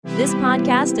This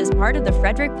podcast is part of the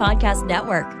Frederick Podcast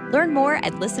Network. Learn more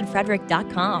at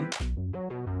listenfrederick.com.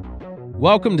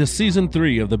 Welcome to Season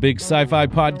 3 of the Big Sci-Fi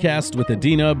Podcast with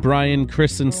Adina, Brian,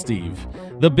 Chris, and Steve.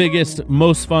 The biggest,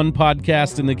 most fun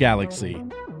podcast in the galaxy.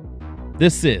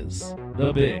 This is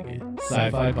the Big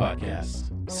Sci-Fi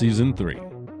Podcast, Season 3.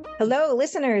 Hello,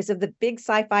 listeners of the Big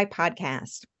Sci-Fi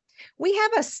Podcast. We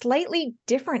have a slightly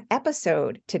different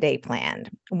episode today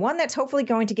planned, one that's hopefully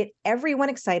going to get everyone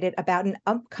excited about an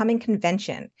upcoming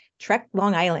convention, Trek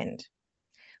Long Island.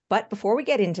 But before we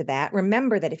get into that,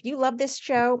 remember that if you love this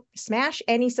show, smash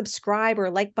any subscribe or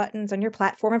like buttons on your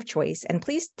platform of choice, and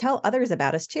please tell others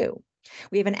about us too.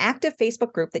 We have an active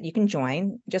Facebook group that you can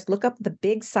join. Just look up the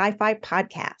Big Sci-Fi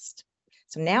Podcast.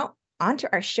 So now on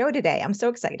to our show today. I'm so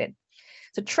excited.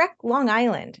 So Trek Long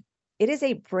Island. It is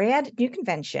a brand new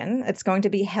convention. It's going to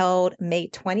be held May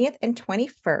 20th and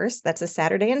 21st. That's a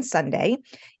Saturday and Sunday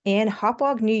in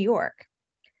Hauppauge, New York.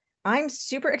 I'm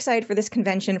super excited for this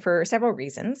convention for several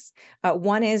reasons.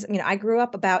 One is, I grew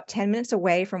up about 10 minutes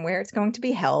away from where it's going to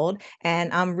be held,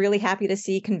 and I'm really happy to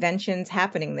see conventions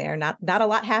happening there. Not a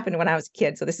lot happened when I was a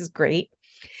kid, so this is great.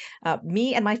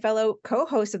 Me and my fellow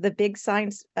co-hosts of the Big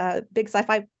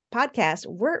Sci-Fi Podcast,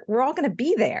 we're all going to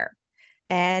be there.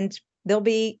 And there'll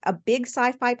be a big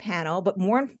sci-fi panel, but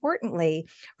more importantly,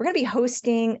 we're going to be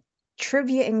hosting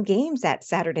trivia and games that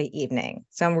Saturday evening.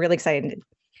 So I'm really excited,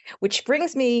 which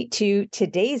brings me to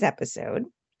today's episode.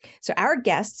 So our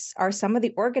guests are some of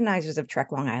the organizers of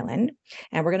Trek Long Island,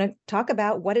 and we're going to talk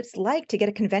about what it's like to get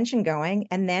a convention going.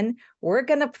 And then we're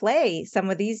going to play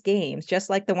some of these games, just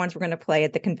like the ones we're going to play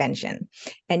at the convention.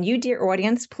 And you, dear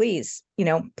audience, please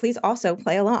also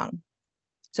play along.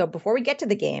 So before we get to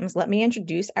the games, let me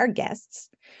introduce our guests.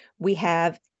 We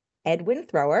have Edwin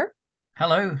Thrower.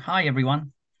 Hello. Hi,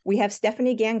 everyone. We have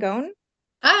Stefanie Gangone.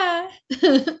 Hi.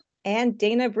 And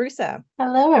Dana Brusa.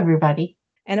 Hello, everybody.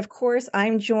 And of course,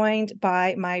 I'm joined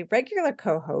by my regular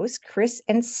co-hosts, Chris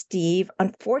and Steve.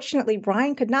 Unfortunately,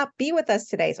 Brian could not be with us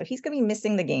today, so he's going to be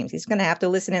missing the games. He's going to have to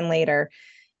listen in later.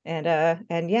 And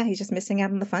yeah, he's just missing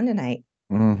out on the fun tonight.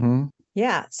 Mm-hmm.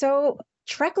 Yeah. So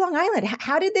Trek Long Island,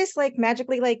 how did this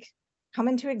magically come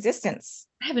into existence?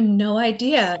 I have no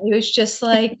idea. It was just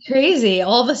crazy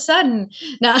all of a sudden.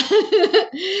 No.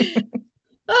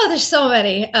 Oh, there's so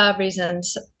many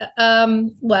reasons.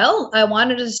 Well, I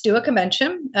wanted to just do a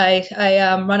convention. I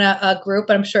run a group,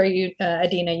 and I'm sure you,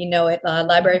 Adina, you know it,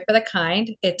 Library for the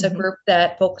Kind. It's a group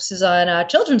that focuses on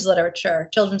children's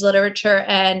literature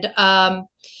and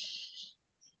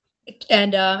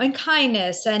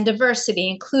kindness and diversity,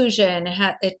 inclusion.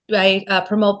 I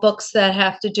promote books that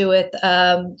have to do with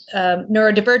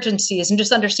neurodivergencies and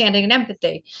just understanding and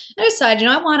empathy. And I decided,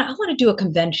 I want to do a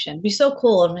convention. It'd be so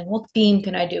cool. I'm like, what theme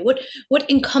can I do? What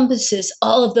encompasses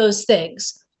all of those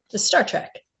things? The Star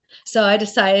Trek. So I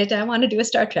decided I want to do a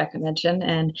Star Trek convention,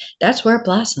 and that's where it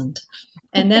blossomed.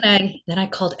 And then I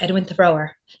called Edwin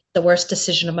Thrower. The worst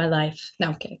decision of my life. No,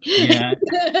 I'm kidding. Yeah.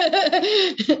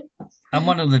 I'm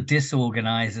one of the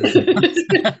disorganizers.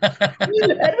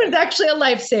 Edwin's actually a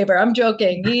lifesaver. I'm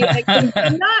joking. I could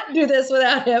not do this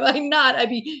without him.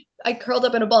 I curled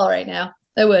up in a ball right now.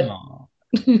 I would.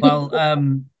 Well,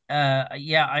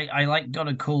 yeah, I got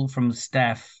a call from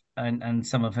Steph and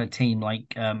some of her team,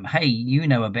 hey, you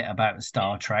know a bit about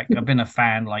Star Trek. I've been a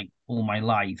fan all my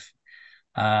life.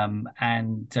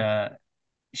 And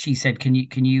she said, can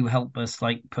you help us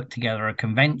put together a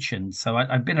convention? So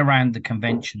I've been around the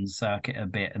convention circuit a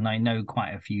bit, and I know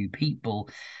quite a few people.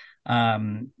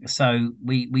 So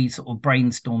we sort of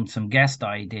brainstormed some guest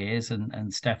ideas,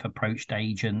 and Steph approached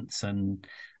agents, and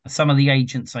some of the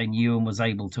agents I knew and was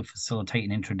able to facilitate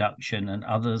an introduction, and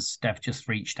others Steph just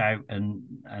reached out and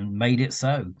made it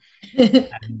so.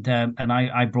 and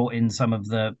I brought in some of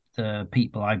the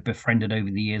people I've befriended over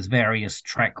the years, various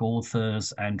Trek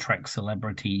authors and Trek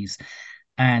celebrities,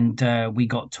 and we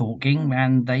got talking,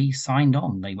 and they signed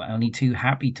on. They were only too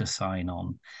happy to sign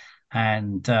on.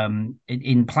 And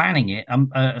in planning it,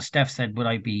 Steph said, would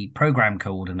I be program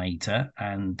coordinator?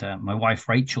 And my wife,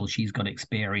 Rachel, she's got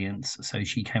experience, so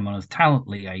she came on as talent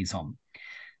liaison.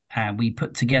 And we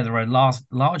put together a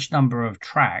large number of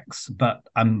tracks, but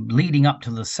I'm leading up to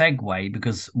the segue,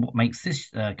 because what makes this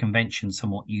convention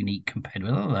somewhat unique compared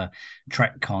with other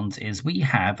Trek cons is we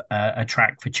have a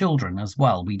track for children as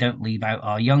well. We don't leave out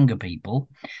our younger people.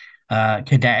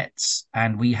 Cadets,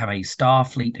 and we have a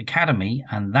Starfleet Academy,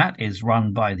 and that is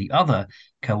run by the other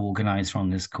co-organizer on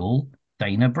this call,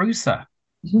 Dana Brusa.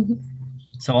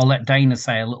 So I'll let Dana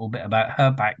say a little bit about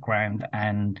her background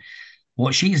and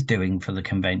what she's doing for the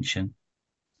convention.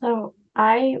 So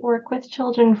I work with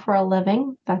children for a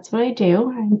living. That's what I do.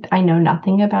 And I know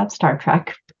nothing about Star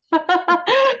Trek.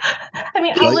 I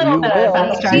mean, a But little you bit will.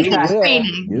 about Star You Trek. will.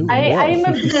 Training. You I'm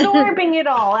will. absorbing it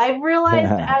all. I've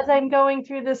realized as I'm going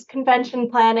through this convention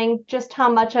planning just how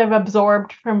much I've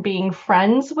absorbed from being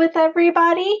friends with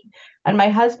everybody. And my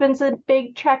husband's a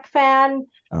big Trek fan.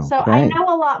 So I Okay. know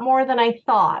a lot more than I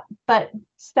thought. But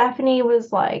Stephanie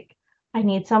was like, I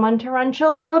need someone to run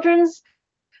children's,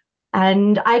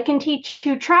 and I can teach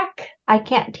you Trek. I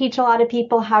can't teach a lot of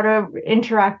people how to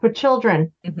interact with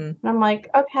children. And I'm like,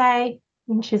 okay.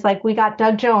 And she's like, we got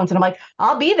Doug Jones. And I'm like,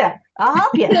 I'll be there. I'll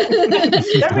help you.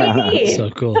 Whatever you need. So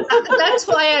cool. That's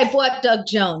why I bought Doug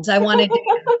Jones. I wanted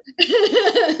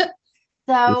to.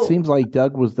 So It seems like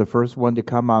Doug was the first one to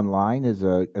come online as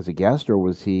a guest, or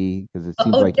was he? Because it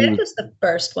seems like he Odette was. was the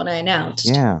first one I announced.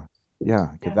 Yeah,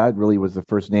 because that really was the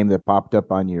first name that popped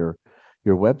up on your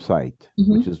website,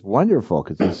 which is wonderful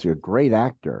because he's a great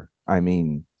actor. I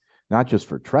mean, not just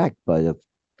for Trek, but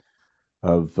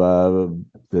of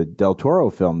the Del Toro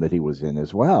film that he was in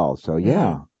as well. So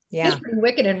yeah. He's pretty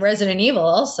wicked in Resident Evil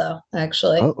also,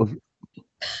 actually. Oh,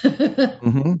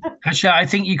 Actually, I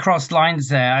think you crossed lines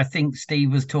there. I think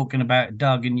Steve was talking about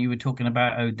Doug and you were talking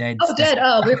about Odette. Odette.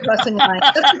 Oh, we're crossing lines.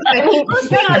 I mean, let's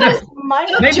be honest,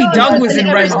 Maybe Jones Doug was was in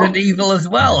in Resident Evil as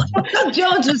well. Doug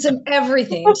Jones was in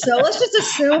everything. So let's just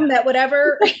assume that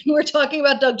whatever we're talking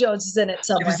about, Doug Jones is in it If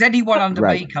somewhere. there's anyone under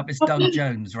Right. makeup, it's Doug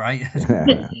Jones, right?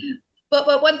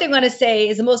 But one thing I want to say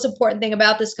is the most important thing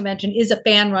about this convention is a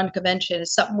fan-run convention.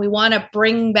 It's something we want to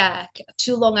bring back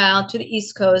to Long Island, to the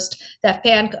East Coast, that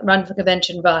fan-run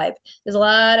convention vibe. There's a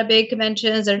lot of big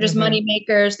conventions that are just money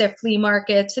makers. They're flea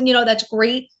markets, and that's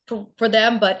great for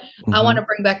them. But I want to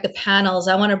bring back the panels.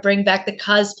 I want to bring back the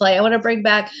cosplay. I want to bring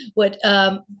back what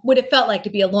it felt like to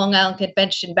be a Long Island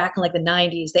convention back in like the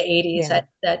 90s, the 80s,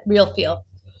 that real feel.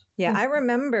 Yeah, I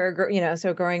remember,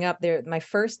 so growing up there, the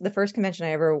first convention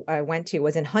I ever went to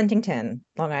was in Huntington,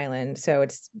 Long Island. So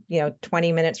it's,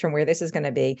 20 minutes from where this is going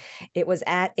to be. It was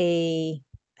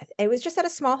just at a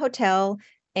small hotel,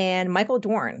 and Michael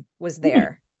Dorn was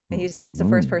there. And he's the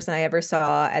first person I ever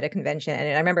saw at a convention.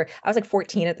 And I remember I was like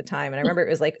 14 at the time. And I remember it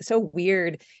was like so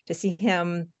weird to see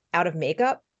him out of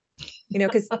makeup.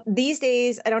 Because these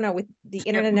days, I don't know, with the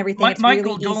internet and everything, it's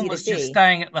Michael really Dorn easy was to just see.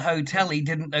 staying at the hotel. He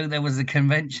didn't know there was a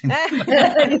convention.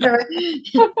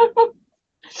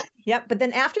 Yep. But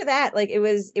then after that, like it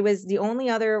was the only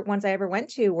other ones I ever went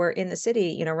to were in the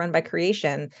city, run by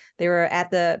Creation. They were at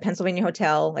the Pennsylvania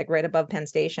Hotel, like right above Penn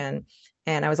Station.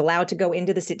 And I was allowed to go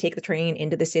into the city, take the train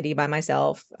into the city by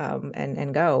myself,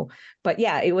 and go. But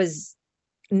yeah, it was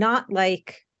not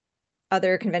like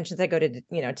other conventions I go to,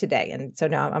 today. And so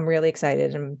now I'm really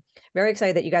excited. I'm very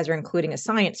excited that you guys are including a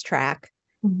science track,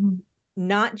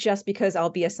 not just because I'll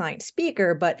be a science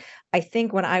speaker, but I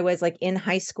think when I was like in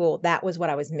high school, that was what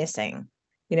I was missing,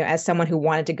 as someone who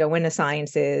wanted to go into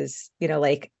sciences,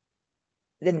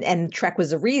 and Trek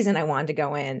was the reason I wanted to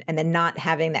go in, and then not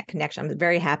having that connection. I'm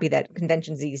very happy that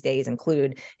conventions these days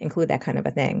include that kind of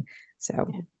a thing.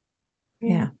 So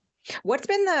yeah. What's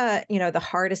been the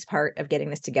hardest part of getting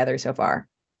this together so far?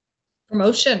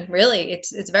 Promotion, really.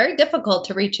 It's very difficult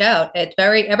to reach out.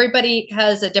 Everybody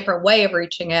has a different way of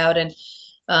reaching out, and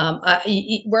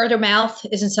word of mouth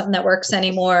isn't something that works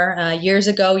anymore. Years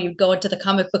ago, you'd go into the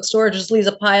comic book store, just leave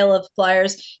a pile of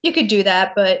flyers. You could do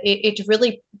that, but it's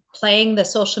really playing the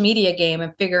social media game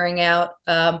and figuring out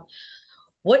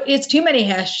it's too many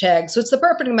hashtags. What's the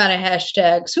perfect amount of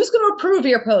hashtags? Who's going to approve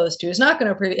your post? Who's not going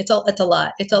to approve? It's a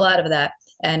lot. It's a lot of that.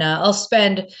 And I'll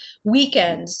spend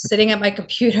weekends sitting at my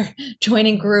computer,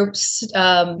 joining groups,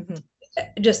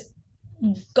 just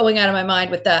going out of my mind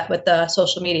with the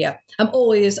social media. I'm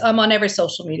on every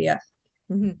social media.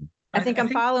 I think I'm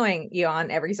following you on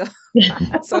every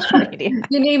social media.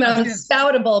 You name it. I'm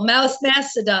Spoutable,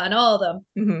 Mastodon, all of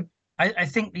them. I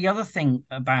think the other thing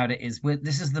about it is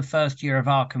this is the first year of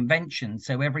our convention,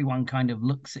 so everyone kind of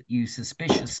looks at you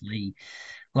suspiciously,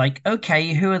 like,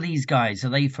 okay, who are these guys? Are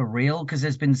they for real? Because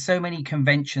there's been so many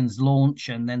conventions launch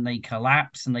and then they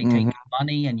collapse and they take your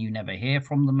money and you never hear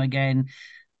from them again.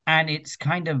 And it's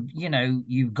kind of,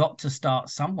 you've got to start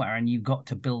somewhere and you've got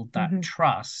to build that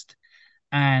trust.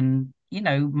 And,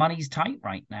 money's tight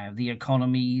right now. The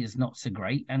economy is not so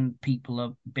great and people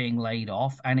are being laid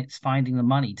off, and it's finding the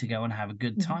money to go and have a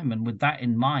good time. And with that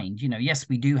in mind, yes,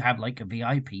 we do have like a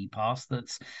VIP pass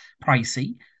that's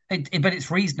pricey, but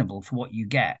it's reasonable for what you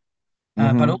get.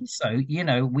 But also,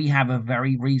 we have a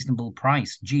very reasonable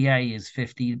price. GA is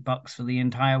 $50 for the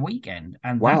entire weekend.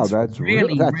 And that's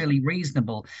really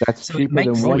reasonable. That's cheaper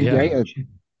than one day.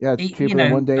 Yeah, it's cheaper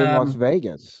than one day in Las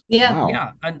Vegas. Yeah. Wow.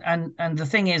 Yeah, and the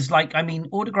thing is, like, I mean,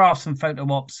 autographs and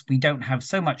photo ops, we don't have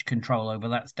so much control over.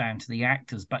 That's down to the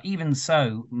actors. But even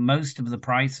so, most of the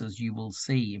prices you will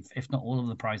see, if not all of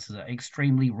the prices, are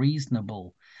extremely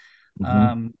reasonable.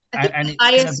 Mm-hmm. I think And the it's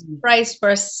gonna highest price for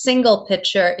a single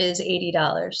picture is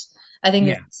 $80. I think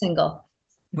it's single.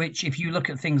 Which, if you look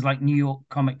at things like New York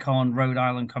Comic Con, Rhode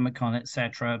Island Comic Con,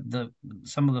 etc.,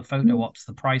 some of the photo ops,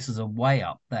 the prices are way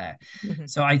up there. Mhm.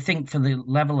 So I think for the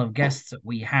level of guests that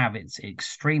we have, it's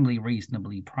extremely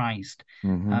reasonably priced.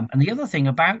 Mm-hmm. And the other thing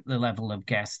about the level of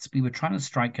guests, we were trying to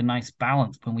strike a nice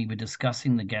balance when we were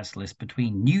discussing the guest list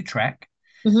between new Trek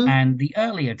and the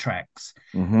earlier Treks.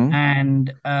 Mm-hmm.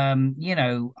 And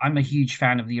I'm a huge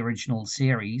fan of the original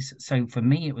series, so for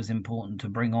me it was important to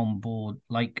bring on board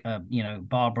like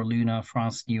Barbara Luna,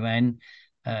 France Nguyen,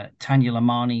 Tanya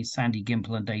Lamani, Sandy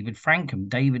Gimple, and David Frankham.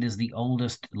 David is the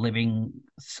oldest living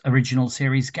original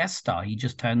series guest star. He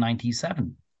just turned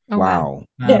 97. Oh, wow.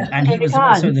 And he was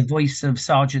also the voice of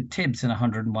Sergeant Tibbs in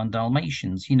 101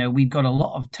 Dalmatians. We've got a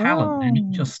lot of talent and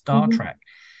not just Star Trek.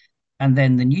 And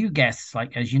then the new guests,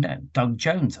 like, as you know, Doug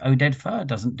Jones, Oded Fur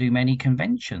doesn't do many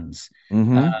conventions.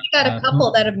 Mm-hmm. We got a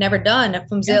couple that have never done.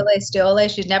 From Zile Stiole,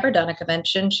 she's never done a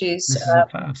convention. She's This is the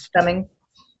first. coming.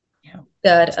 Yeah.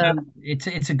 Good. So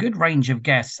it's a good range of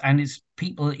guests, and it's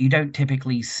people that you don't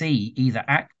typically see either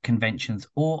at conventions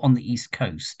or on the East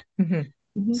Coast.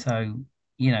 Mm-hmm. So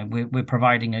we're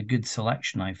providing a good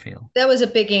selection, I feel. That was a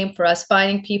big aim for us,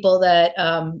 finding people that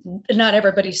not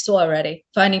everybody saw already,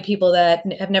 finding people that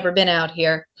have never been out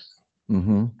here.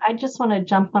 Mm-hmm. I just want to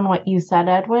jump on what you said,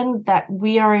 Edwin, that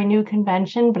we are a new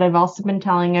convention, but I've also been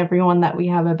telling everyone that we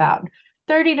have about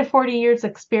 30 to 40 years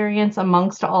experience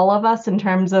amongst all of us in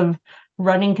terms of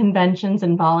running conventions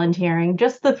and volunteering.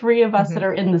 Just the three of us that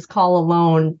are in this call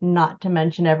alone, not to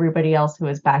mention everybody else who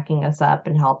is backing us up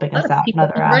and helping us out in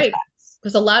other aspects.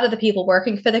 Because a lot of the people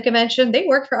working for the convention, they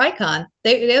work for Icon.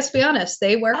 Let's be honest,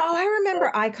 they work. Oh, I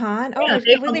remember Icon. Oh, Yeah, I've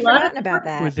completely forgotten about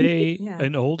that. Were they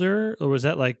an older, or was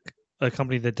that like a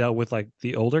company that dealt with like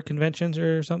the older conventions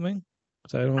or something?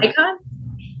 Icon?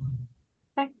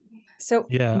 So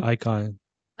yeah, Icon.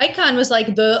 Icon was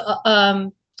like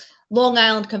the Long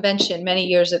Island convention many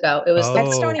years ago. It was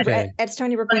at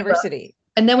Stony Brook University.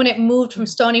 And then when it moved from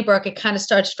Stony Brook, it kind of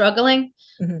started struggling,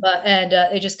 and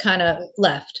it just kind of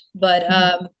left. But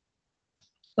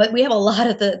we have a lot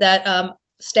of that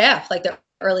staff, like the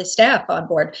early staff on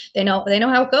board. They know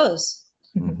how it goes.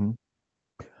 Mm-hmm.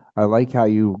 I like how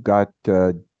you got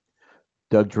Doug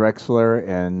Drexler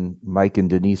and Mike and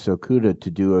Denise Okuda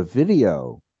to do a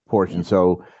video portion.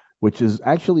 So, which is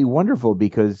actually wonderful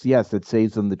because yes, it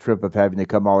saves them the trip of having to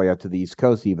come all the way out to the East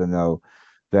Coast, even though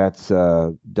that's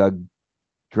Doug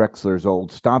Drexler's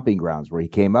old stomping grounds where he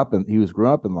came up and he grew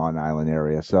up in Long Island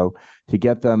area. So to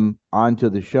get them onto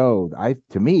the show,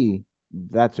 to me,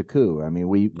 that's a coup. I mean,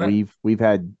 we've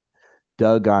had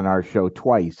Doug on our show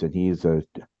twice, and he's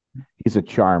a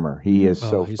charmer. He is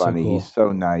so funny. So cool. He's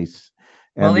so nice.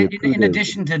 And well, in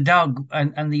addition to Doug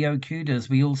and the Okudas,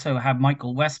 we also have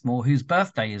Michael Westmore, whose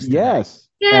birthday is today. Yes.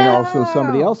 Yeah. And also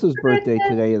somebody else's birthday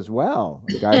today as well.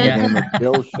 A guy named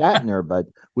Bill Shatner, but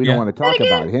we don't want to talk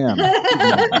about him.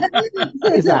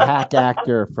 He's a hack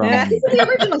actor from the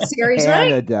original series,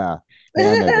 Canada.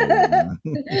 Right?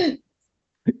 Canada.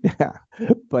 Yeah.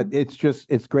 But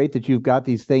it's great that you've got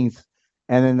these things.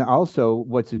 And then also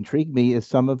what's intrigued me is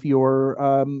some of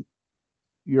your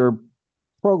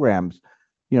programs,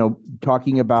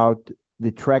 talking about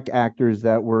the Trek actors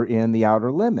that were in The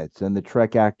Outer Limits and the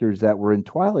Trek actors that were in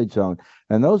Twilight Zone.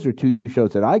 And those are two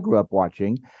shows that I grew up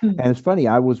watching. Mm-hmm. And it's funny,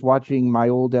 I was watching my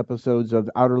old episodes of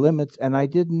Outer Limits, and I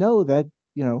didn't know that,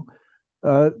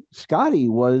 Scotty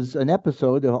was an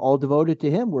episode all devoted to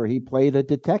him where he played a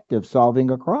detective solving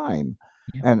a crime.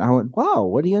 Yeah. And I went, wow,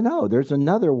 what do you know? There's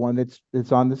another one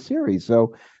that's on the series.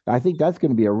 So I think that's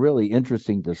going to be a really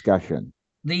interesting discussion.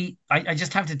 I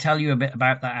just have to tell you a bit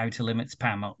about that Outer Limits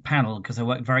panel because I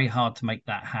worked very hard to make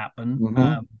that happen.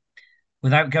 Mm-hmm.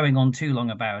 Without going on too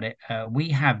long about it, we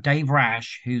have Dave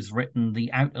Rash, who's written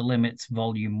the Outer Limits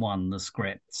Volume 1, the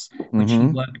scripts, which he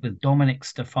worked with Dominic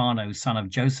Stefano, son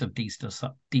of Joseph Di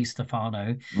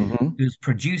Stefano, who's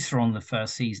producer on the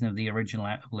first season of the original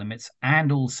Outer Limits,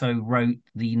 and also wrote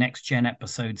the Next Gen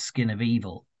episode Skin of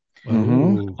Evil.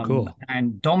 Cool.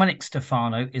 And Dominic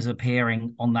Stefano is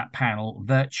appearing on that panel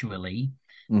virtually.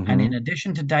 And in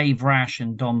addition to Dave Rash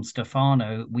and Dom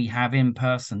Stefano, we have in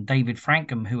person David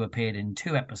Frankham, who appeared in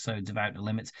 2 episodes of Outer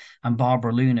Limits, and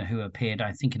Barbara Luna, who appeared,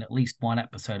 I think, in at least 1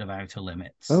 episode of Outer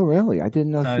Limits. Oh, really? I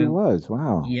didn't know she was.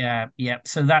 Wow. Yeah.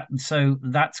 So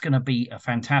that's going to be a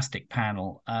fantastic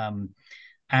panel.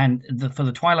 And for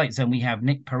the Twilight Zone, we have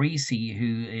Nick Parisi,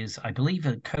 who is, I believe,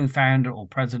 a co-founder or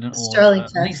president, or Sterling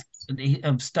at least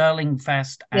of Sterling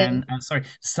Fest, and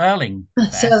Sterling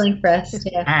Fest, Sterling Fest,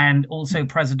 yeah, and also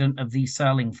president of the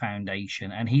Sterling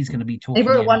Foundation. And he's going to be talking. He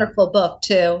wrote a wonderful book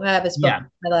too. I have his book in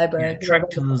my library. Trek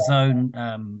to the Zone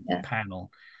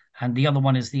panel. And the other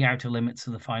one is the Outer Limits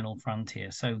of the Final Frontier.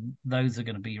 So those are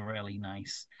going to be really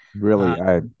nice. Really,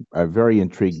 I'm very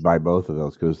intrigued by both of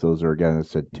those, because those are, again, I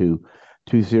said, two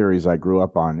series I grew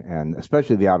up on, and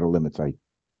especially the Outer Limits. I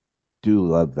do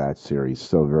love that series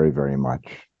so very, very much.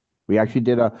 We actually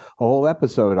did a whole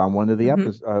episode on one of the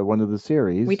one of the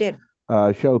series. We did.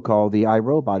 Show called the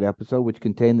iRobot episode, which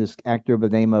contained this actor by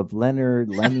the name of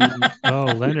Lenny. Oh,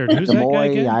 Leonard, who's that guy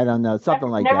again? I don't know, something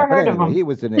like Never that. But heard of anyway, him. he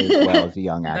was in it as well as a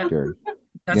young actor.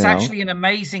 That's actually an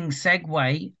amazing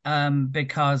segue,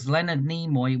 because Leonard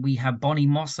Nimoy, we have Bonnie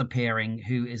Moss appearing,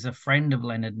 who is a friend of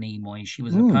Leonard Nimoy. She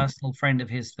was a personal friend of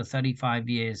his for 35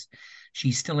 years.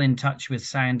 She's still in touch with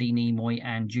Sandy Nimoy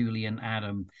and Julian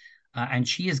Adam. And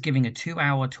she is giving a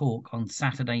 2-hour talk on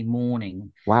Saturday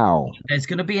morning. Wow. There's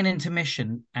going to be an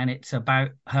intermission, and it's about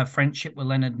her friendship with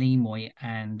Leonard Nimoy,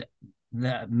 and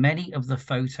many of the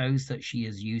photos that she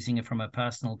is using are from her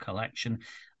personal collection.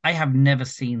 I have never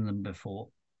seen them before.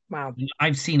 Wow.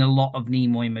 I've seen a lot of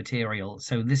Nimoy material,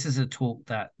 so this is a talk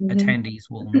that attendees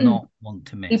will not want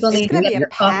to miss. It's going to be a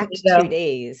packed 2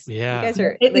 days. Yeah. You guys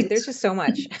are there's just so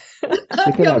much.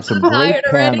 You could have some great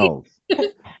panels.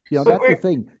 That's the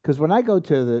thing, because when I go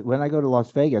to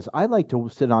Las Vegas, I like to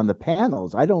sit on the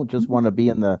panels. I don't just want to be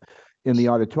in the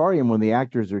auditorium when the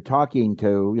actors are talking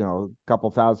to a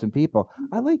couple thousand people.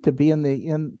 I like to be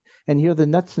in and hear the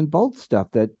nuts and bolts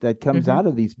stuff that comes out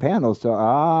of these panels. So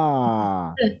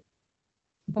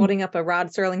Holding up a Rod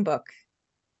Serling book.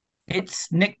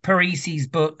 It's Nick Parisi's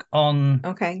book on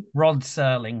Rod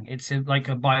Serling. It's like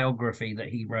a biography that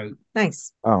he wrote.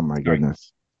 Nice. Oh my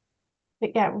goodness.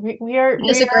 Yeah, we are.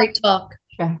 It's a great talk.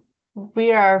 Yeah,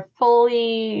 we are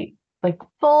fully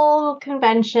full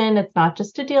convention. It's not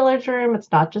just a dealer's room.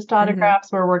 It's not just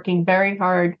autographs. We're working very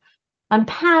hard on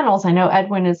panels. I know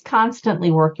Edwin is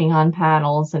constantly working on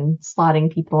panels and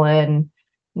slotting people in.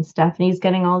 And Stephanie's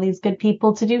getting all these good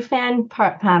people to do fan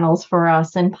panels for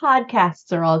us. And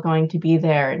podcasts are all going to be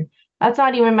there. And that's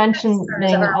not even mentioning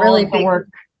all really of the work.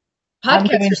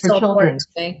 Podcasts are so important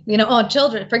to me.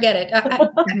 Children, forget it.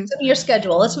 Your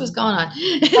schedule. That's what's going on.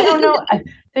 I don't know.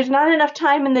 There's not enough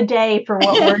time in the day for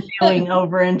what we're doing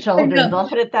over in children's. I'll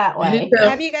put it that way.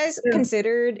 Have you guys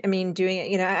considered, doing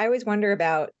it? I always wonder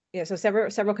about, so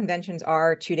several conventions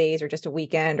are 2 days or just a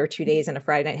weekend or 2 days and a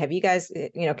Friday night. Have you guys,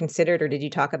 considered, or did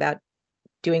you talk about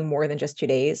doing more than just 2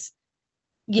 days?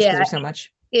 Yeah. There's so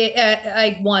much.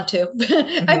 I want to.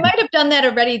 I might have done that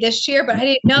already this year, but I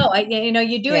didn't know.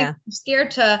 I'm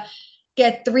scared to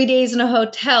get 3 days in a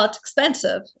hotel. It's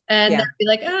expensive, and I'd be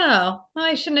like, oh,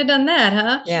 I shouldn't have done that,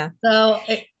 huh? Yeah. So,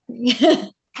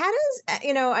 how does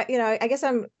I guess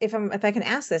if I can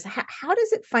ask this, how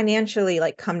does it financially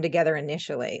come together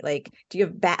initially? Do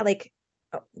you have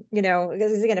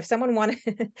because again, if someone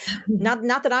wanted,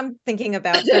 not that I'm thinking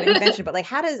about starting a convention, but I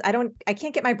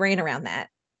can't get my brain around that.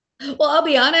 Well, I'll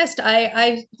be honest.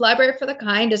 I Library for the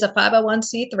Kind is a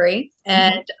 501c3,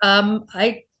 and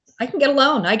I can get a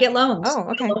loan. I get loans. Oh,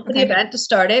 okay. For the event to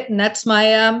start it, and that's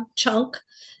my chunk,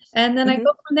 and then I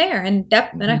go from there. And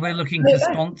we're looking for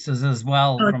sponsors as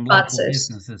well from local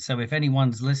businesses. So if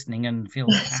anyone's listening and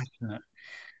feels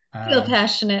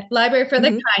passionate, Library for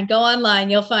the Kind. Go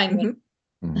online, you'll find me.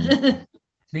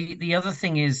 The other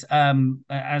thing is,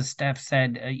 as Steph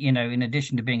said, in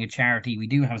addition to being a charity, we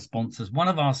do have sponsors. One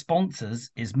of our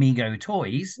sponsors is Mego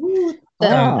Toys. So you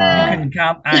can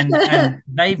come and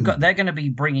they're going to be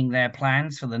bringing their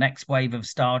plans for the next wave of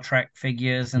Star Trek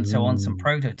figures and so on, some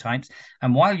prototypes.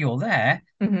 And while you're there,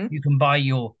 you can buy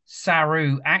your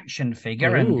Saru action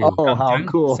figure and how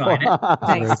cool! Sign it.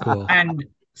 Very cool. And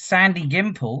Sandy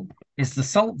Gimple is the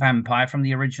Salt Vampire from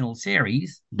the original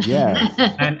series. Yes.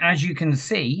 And as you can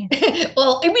see...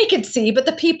 Well, we can see, but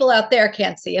the people out there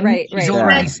can't see him. Right. He's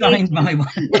already signed my one.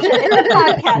 In the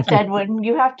podcast, Edwin,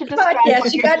 you have to describe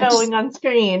what you're showing on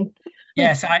screen.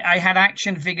 Yes, I had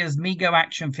Mego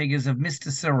action figures of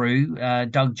Mr. Saru,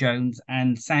 Doug Jones,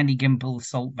 and Sandy Gimple,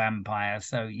 Salt Vampire.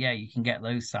 So, yeah, you can get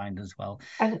those signed as well.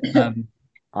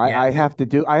 I have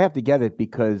to get it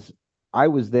because I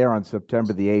was there on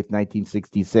September the 8th,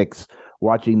 1966,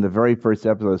 watching the very first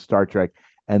episode of Star Trek,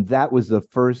 and that was the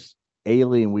first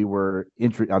alien we were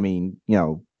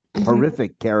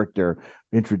horrific character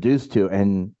introduced to,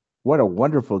 and what a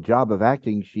wonderful job of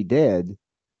acting she did.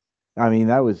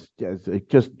 That was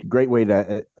just a great way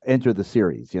to enter the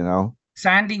series,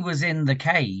 Sandy was in The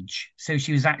Cage, so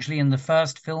she was actually in the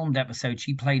first filmed episode.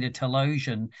 She played a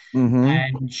Telosian,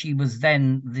 and she was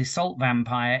then the salt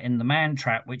vampire in The Man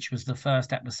Trap, which was the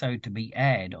first episode to be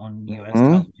aired on US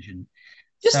television.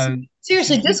 Just So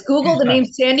seriously, just Google the name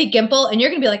Sandy Gimple, and you're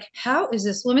gonna be like, "How is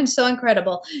this woman so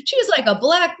incredible? She's like a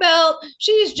black belt.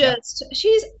 She's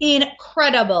she's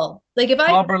incredible." Like if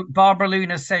Barbara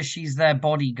Luna says she's their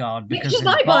bodyguard because she's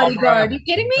my bodyguard. Are you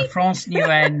kidding me? France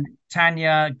Nguyen,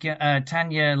 Tanya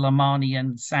Lamani,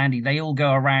 and Sandy, they all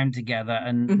go around together.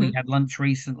 And we had lunch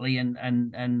recently,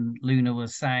 and Luna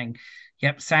was saying,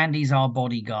 "Yep, Sandy's our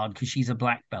bodyguard because she's a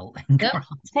black belt." Yep.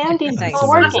 Sandy's still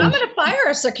working. I'm going to fire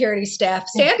our security staff.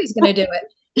 Sandy's going to do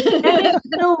it. Sandy's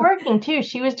still working too.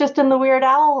 She was just in the Weird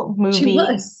Al movie. She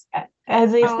was.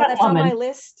 As a that's on my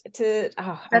list to.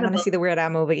 I want to see the Weird Al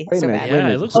movie so bad. Yeah,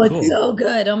 it looks cool. It's so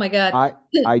good. Oh my god!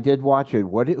 I did watch it.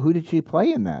 Who did she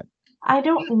play in that? I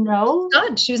don't know.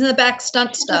 Stunt. She was in the back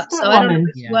stunt stuff. So I don't know who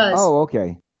she was. Oh,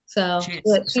 okay. So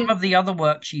some of the other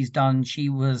work she's done,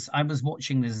 I was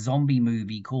watching this zombie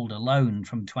movie called Alone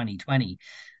from 2020,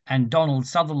 and Donald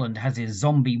Sutherland has his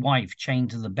zombie wife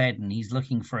chained to the bed, and he's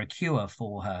looking for a cure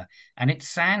for her, and it's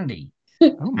Sandy.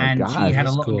 Oh my and God, she had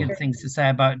a lot cool. of good things to say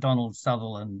about Donald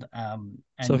Sutherland.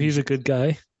 So he's a good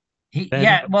guy. He's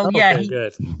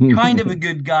good. kind of a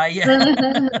good guy.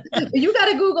 Yeah. You got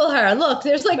to Google her. Look,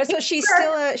 there's like. But so she's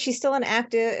still an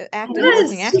active Yes,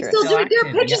 working actress. she's still doing. There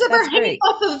are pictures of her hanging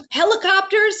off of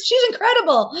helicopters. She's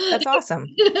incredible. That's awesome.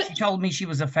 She told me she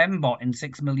was a fembot in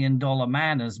 $6 Million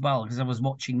Man as well, because I was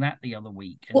watching that the other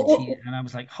week, and I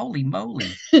was like, "Holy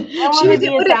moly!" I want to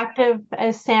be as active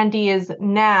as Sandy is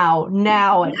now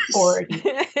at 40.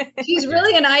 She's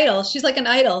really an idol. She's like an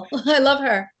idol. I love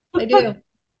her. I do.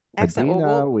 Excellent.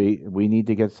 Adina, we need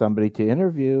to get somebody to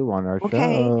interview on our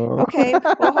show. Okay.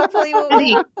 Well, hopefully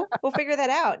we'll figure that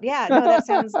out. Yeah. No,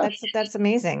 that's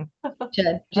amazing.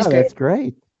 That's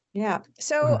great. Yeah.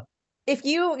 So if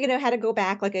you had to go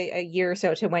back like a year or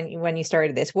so to when you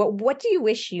started this, what do you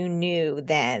wish you knew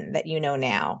then that you know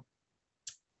now?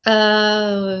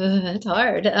 It's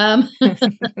hard. That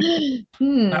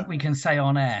we can say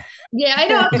on air. Yeah, I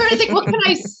know. I'm trying to think. What can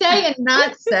I say and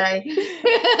not say?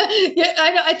 Yeah, I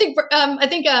know. I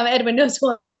think Edwin knows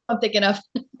who I'm thinking of.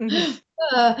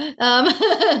 Now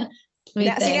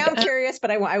I'm curious,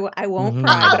 but I won't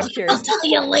pry. But I'm curious. I'll tell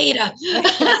you later.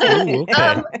 Ooh,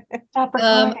 okay.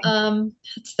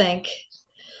 Let's think.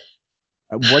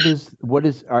 What is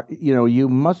you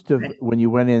must have, when you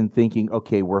went in thinking,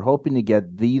 okay, we're hoping to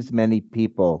get these many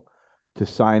people to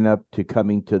sign up to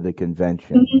coming to the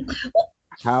convention.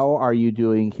 How are you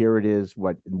doing? Here it is.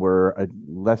 We're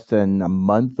less than a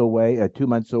month away, 2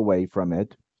 months away from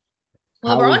it.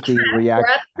 Well, we're on track. We're at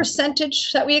the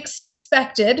percentage that we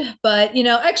expected, but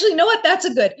actually, you know what? That's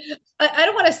a good. I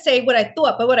don't want to say what I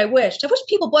thought, but what I wished. I wish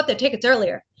people bought their tickets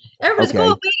earlier. Everybody's going,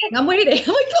 waiting. I'm waiting. I'm like,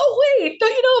 oh wait,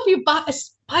 don't you know if you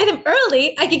buy them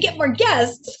early, I could get more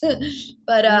guests.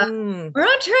 But we're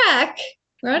on track.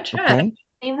 We're on track. Okay.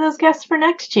 Save those guests for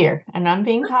next year, and I'm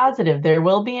being positive. There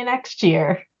will be a next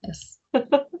year. Yes.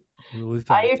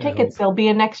 Buy your tickets. There'll be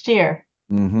a next year.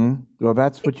 Well,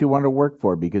 that's what you want to work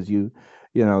for, because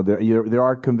there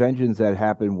are conventions that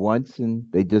happen once and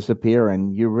they disappear,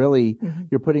 and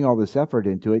you're putting all this effort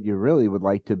into it. You really would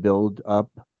like to build up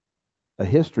a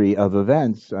history of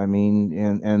events. I mean,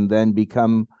 and then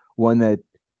become one that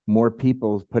more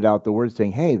people put out the word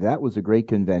saying, "Hey, that was a great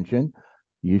convention.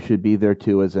 You should be there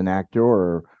too," as an actor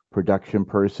or production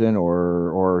person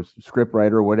or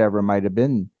scriptwriter or whatever might have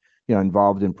been,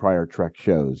 involved in prior Trek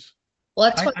shows. Well,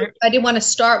 that's what I didn't want to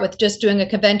start with, just doing a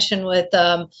convention with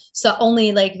so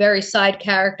only like very side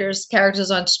characters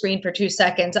on screen for 2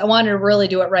 seconds. I wanted to really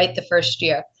do it right the first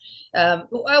year. I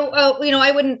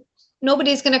wouldn't.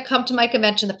 Nobody's going to come to my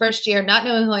convention the first year not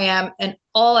knowing who I am, and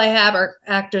all I have are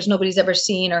actors nobody's ever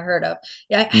seen or heard of.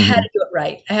 Yeah, I had to do it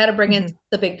right. I had to bring in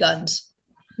the big guns.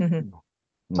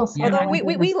 Although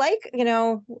we like,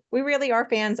 we really are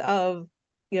fans of,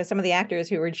 some of the actors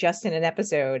who were just in an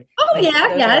episode. Oh,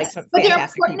 yes. But they're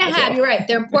important to have. You're right.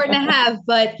 They're important to have.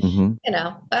 But,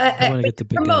 I want to get the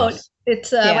big promote. guys.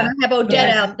 It's when I have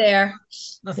Odette out there.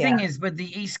 The thing is, with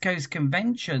the East Coast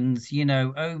conventions,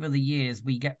 over the years,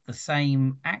 we get the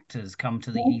same actors come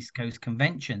to the East Coast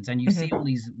conventions, and you see all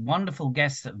these wonderful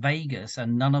guests at Vegas,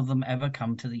 and none of them ever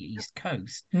come to the East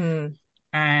Coast.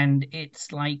 And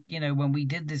it's like, when we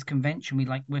did this convention,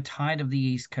 we're tired of the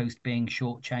East Coast being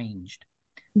shortchanged.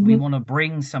 We want to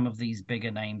bring some of these bigger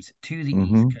names to the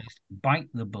East Coast, bite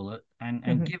the bullet,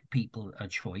 and give people a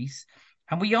choice.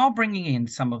 And we are bringing in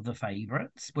some of the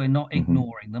favorites. We're not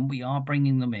ignoring them. We are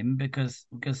bringing them in because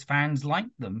fans like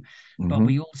them, but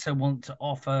we also want to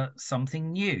offer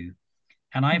something new.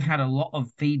 And I've had a lot of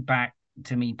feedback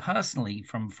to me personally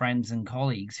from friends and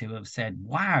colleagues who have said,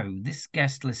 wow, this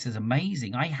guest list is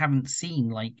amazing. I haven't seen,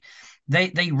 like,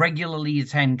 they regularly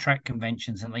attend Trek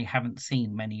conventions and they haven't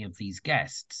seen many of these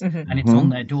guests, and it's on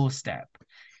their doorstep.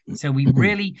 So we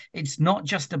really, it's not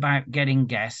just about getting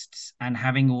guests and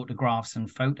having autographs and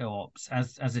photo ops.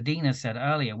 As Adina said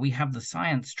earlier, we have the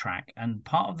science track. And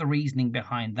part of the reasoning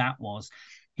behind that was,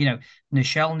 you know,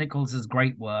 Nichelle Nichols'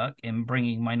 great work in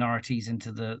bringing minorities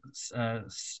into the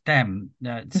STEM,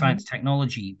 science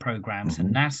technology programs at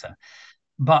NASA.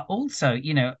 But also,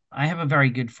 you know, I have a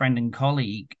very good friend and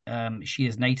colleague. She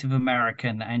is Native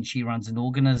American, and she runs an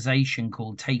organization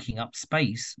called Taking Up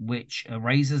Space, which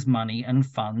raises money and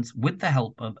funds with the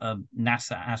help of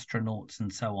NASA astronauts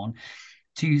and so on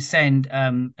to send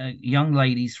young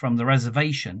ladies from the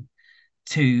reservation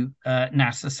to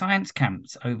NASA science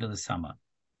camps over the summer.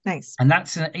 Nice. And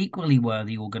that's an equally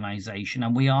worthy organization.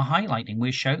 And we are highlighting,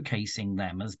 we're showcasing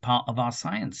them as part of our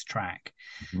science track.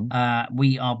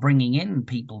 We are bringing in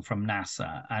people from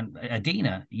NASA. And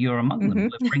Adina, you're among them.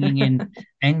 We're bringing in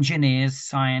engineers,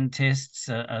 scientists,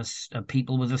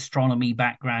 people with astronomy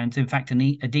backgrounds. In fact,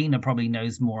 Adina probably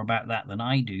knows more about that than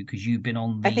I do because you've been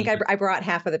on the... I think I brought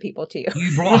half of the people to you.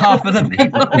 You brought half of the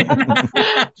people.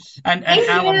 and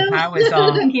Alan Howe is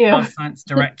our science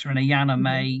director, and Ayana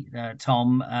May,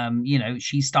 Tom, you know,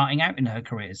 she's starting out in her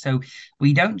career. So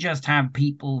we don't just have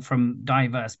people from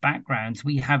diverse backgrounds.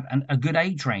 We have a good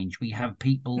age range. We have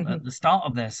people at the start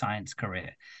of their science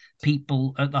career,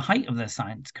 people at the height of their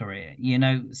science career, you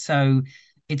know. So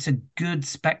it's a good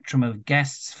spectrum of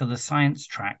guests for the science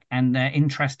track, and they're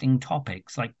interesting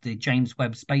topics like the James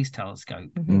Webb Space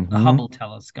Telescope, the Hubble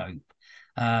Telescope.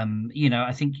 You know,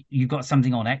 I think you've got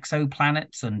something on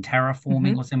exoplanets and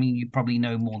terraforming or something. You probably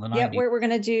know more than I do. Yeah, we're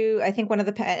going to do, I think one of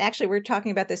the, actually we're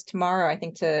talking about this tomorrow, I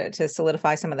think to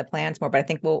solidify some of the plans more, but I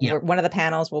think one of the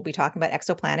panels we'll be talking about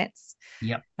exoplanets.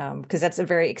 Yep. Because that's a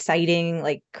very exciting,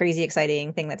 like crazy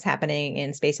exciting thing that's happening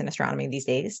in space and astronomy these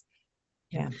days.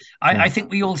 Yeah. I think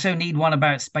we also need one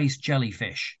about space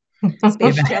jellyfish.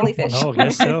 Space jellyfish. Oh, I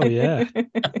guess so, yeah.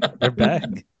 They're back.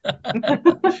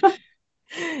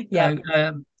 Yeah.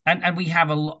 And we have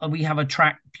a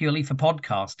track purely for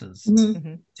podcasters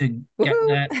to get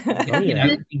that, you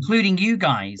know, including you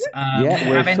guys.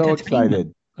 We're so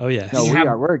excited. Oh yeah, no,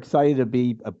 we're excited to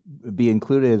be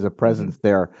included as a presence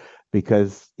there,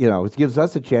 because you know it gives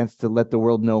us a chance to let the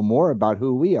world know more about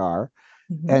who we are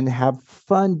and have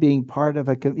fun being part of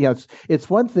a. You know, it's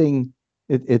one thing.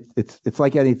 It's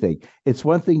like anything. It's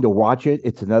one thing to watch it.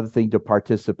 It's another thing to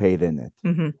participate in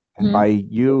it. And by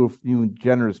you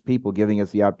generous people giving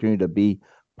us the opportunity to be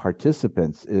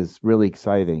participants is really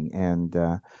exciting. And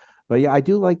but yeah, I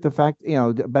do like the fact, you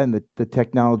know, Ben, the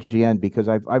technology end, because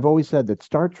I've always said that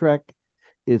Star Trek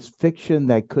is fiction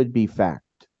that could be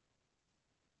fact,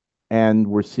 and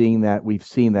we've seen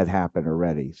that happen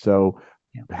already. So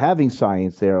having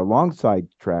science there alongside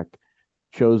Trek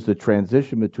shows the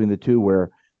transition between the two, where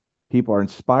people are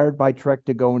inspired by Trek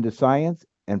to go into science,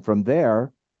 and from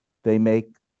there they make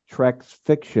Trek's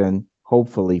fiction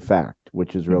hopefully fact,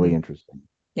 which is really interesting.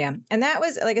 Yeah. And that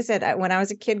was, like I said, when I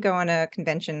was a kid going to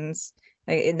conventions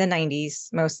in the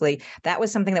 90s, mostly, that was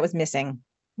something that was missing,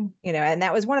 you know, and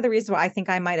that was one of the reasons why I think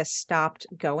I might have stopped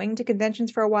going to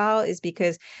conventions for a while, is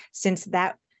because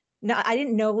I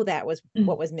didn't know that was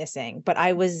what was missing, but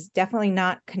I was definitely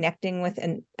not connecting with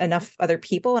enough other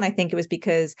people. And I think it was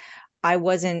because I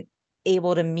wasn't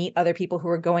able to meet other people who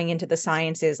were going into the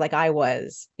sciences like I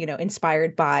was, you know,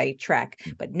 inspired by Trek.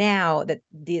 But now that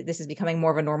this is becoming more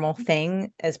of a normal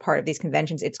thing as part of these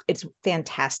conventions, it's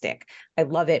fantastic. I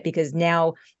love it, because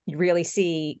now you really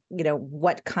see, you know,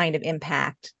 what kind of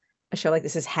impact a show like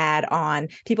this has had on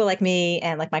people like me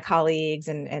and like my colleagues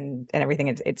and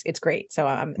everything. It's great. So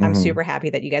I'm super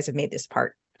happy that you guys have made this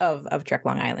part of Trek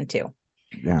Long Island too.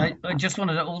 Yeah. I just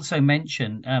wanted to also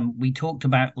mention, we talked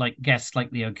about like guests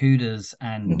like the Okudas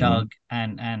and Doug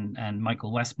and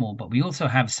Michael Westmore, but we also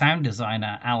have sound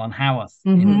designer Alan Howarth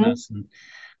in person,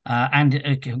 and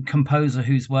a composer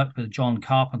who's worked with John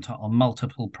Carpenter on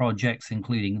multiple projects,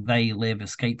 including They Live,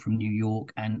 Escape from New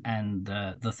York, and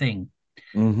The Thing,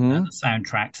 the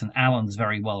soundtracks. And Alan's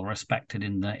very well respected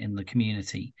in the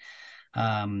community,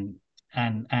 and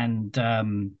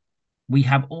we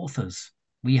have authors.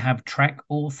 We have Trek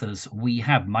authors. We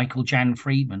have Michael Jan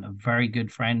Friedman, a very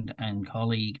good friend and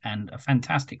colleague and a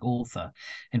fantastic author.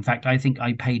 In fact, I think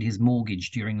I paid his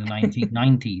mortgage during the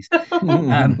 1990s.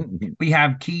 We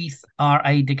have Keith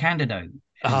R.A. DeCandido.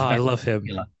 I love him.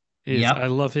 Yeah, I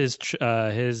love his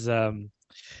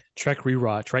Trek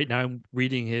rewatch. Right now, I'm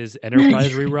reading his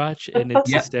Enterprise rewatch, and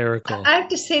it's hysterical. I have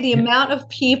to say, the amount of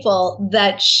people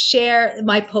that share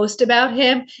my post about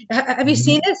him. Have you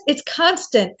seen this? It's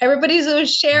constant. Everybody's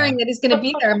always sharing that he's going to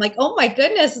be there. I'm like, oh my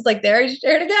goodness! It's like there he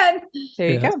shared again. There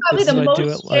you go. Probably the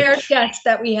most shared guest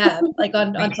that we have, like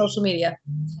on social media.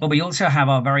 Well, we also have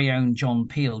our very own John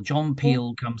Peel. John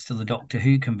Peel comes to the Doctor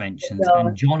Who conventions,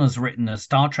 and John has written a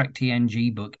Star Trek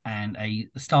TNG book and a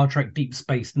Star Trek Deep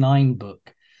Space Nine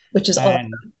book. Which is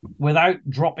awesome. Without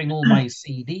dropping all my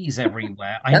CDs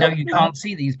everywhere, I know you can't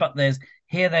see these, but there's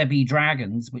Here There Be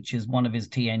Dragons, which is one of his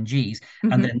TNGs,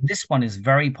 and then this one is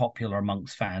very popular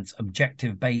amongst fans,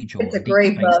 Objective Bajor. It's a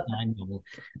great book. Novel,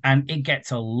 and it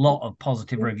gets a lot of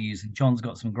positive reviews, and John's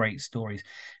got some great stories.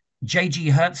 J.G.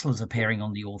 Hertzler's appearing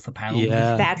on the author panel.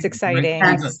 Yeah, that's exciting.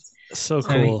 So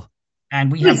cool.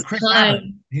 And we have Chris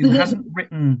Allen, who hasn't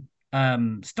written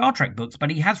Star Trek books, but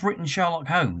he has written Sherlock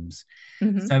Holmes.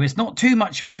 So it's not too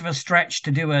much of a stretch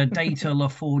to do a Data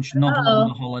LaForge novel on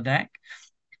the holodeck.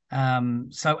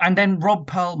 And then Rob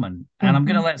Perlman, and I'm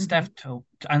going to let Steph talk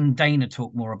and Dana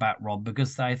talk more about Rob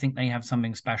because I think they have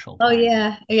something special. Oh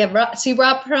yeah. Rob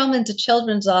Perlman's a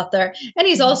children's author, and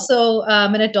he's also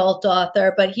an adult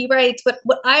author. But he writes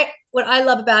what I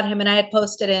love about him, and I had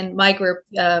posted in my group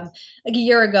like a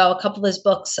year ago a couple of his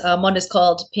books. One is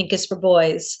called Pink is for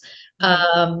Boys.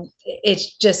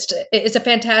 It's a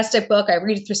fantastic book. I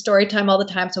read it through story time all the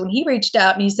time. So when he reached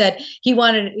out and he said he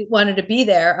wanted to be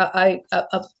there,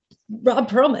 Rob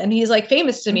Perlman, he's like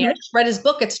famous to me. I just read his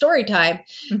book at story time.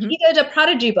 He did a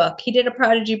Prodigy book.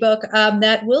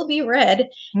 That will be read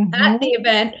at the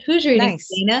event. Who's reading,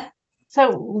 Dana?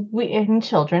 So we're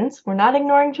not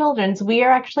ignoring children's. We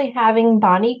are actually having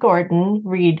Bonnie Gordon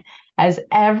read as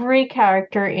every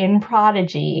character in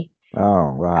Prodigy.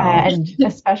 Oh, wow. And a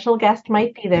special guest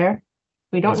might be there.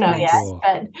 We don't know yet,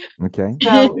 but okay.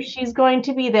 So she's going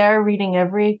to be there reading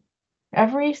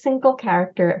every single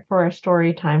character for a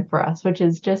story time for us, which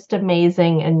is just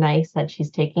amazing and nice that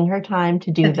she's taking her time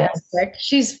to do this.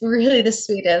 She's really the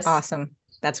sweetest. Awesome.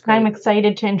 That's great. I'm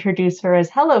excited to introduce her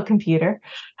as Hello Computer.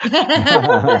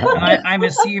 I'm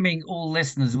assuming all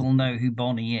listeners will know who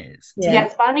Bonnie is. Yeah.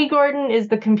 Yes, Bonnie Gordon is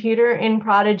the computer in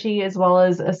Prodigy as well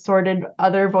as assorted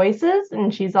other voices.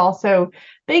 And she's also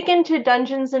big into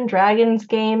Dungeons and Dragons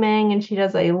gaming, and she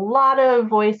does a lot of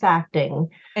voice acting.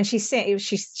 And she sings.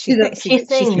 She's an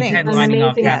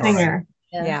amazing singer.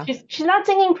 Yeah. She's not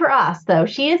singing for us though.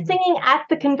 She is singing at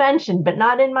the convention, but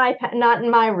not in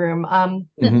my room.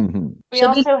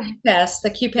 She'll be the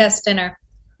QPass dinner.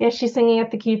 Yeah, she's singing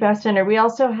at the QPass dinner. We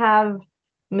also have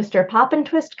Mr. Pop and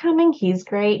Twist coming. He's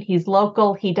great. He's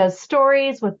local. He does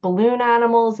stories with balloon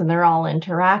animals, and they're all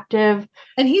interactive.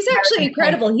 And he's actually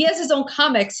incredible. He has his own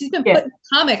comics. He's been putting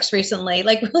comics recently,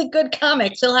 like really good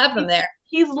comics. He'll have them there.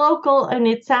 He's local, and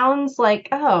it sounds like,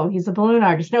 oh, he's a balloon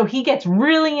artist. No, he gets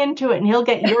really into it, and he'll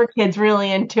get your kids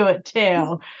really into it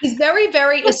too. He's very,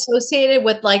 very associated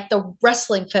with like the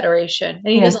Wrestling Federation, and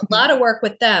he does a lot of work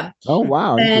with them. Oh,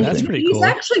 wow. And that's pretty cool. He's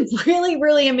actually really,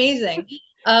 really amazing.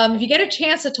 If you get a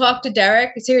chance to talk to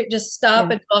Derek, just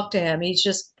stop and talk to him. He's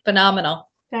just phenomenal.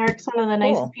 Derek's one of the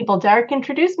nicest people. Derek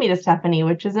introduced me to Stefanie,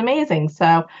 which is amazing.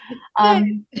 So,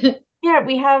 yeah,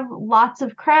 we have lots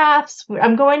of crafts.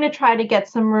 I'm going to try to get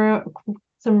some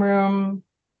room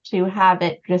to have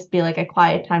it just be like a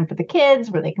quiet time for the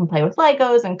kids where they can play with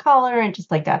Legos and color and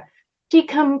just like a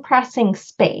decompressing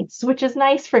space, which is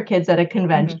nice for kids at a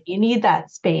convention. You need that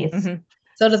space.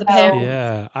 So do the parents.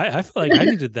 Yeah, I feel like I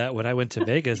needed that when I went to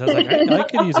Vegas. I was like, I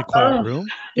could use a quiet room.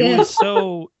 It was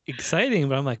so exciting,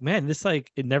 but I'm like, man, this it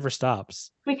never stops.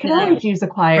 We could always use a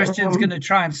quiet Christian's room. going to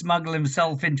try and smuggle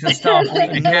himself into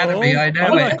Starfleet Academy. I know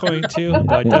I'm it. not going to,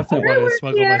 but I definitely want to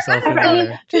smuggle myself in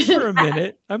there just for a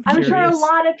minute. I'm sure a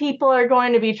lot of people are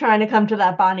going to be trying to come to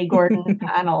that Bonnie Gordon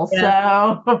panel. So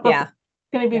yeah.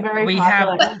 Going to be very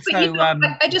popular.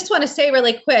 I just want to say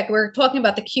really quick, we're talking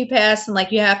about the QPass and like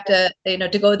you have to,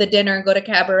 to go to the dinner and go to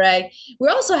cabaret. We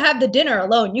also have the dinner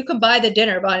alone. You can buy the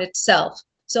dinner by itself.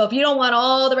 So if you don't want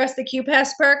all the rest of the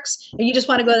QPass perks and you just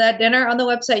want to go to that dinner on the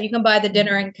website, you can buy the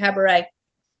dinner and cabaret.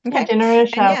 Okay. Dinner and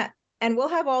a show. And we'll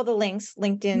have all the links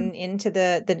linked into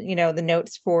the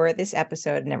notes for this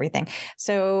episode and everything.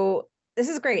 So this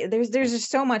is great. There's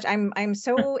just so much. I'm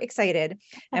so excited.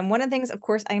 And one of the things, of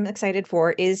course, I'm excited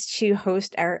for is to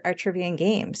host our trivia and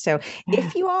games. So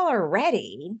if you all are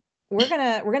ready, we're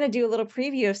gonna do a little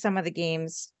preview of some of the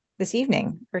games this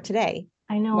evening or today.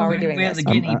 I know. While we're doing We're this. the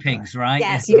guinea pigs, right?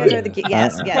 Yes, you guys are the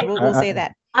yes. We'll say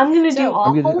that. I'm gonna do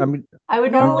awful. I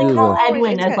would normally call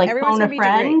Edwin as like phone a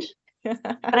friend,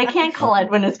 but I can't call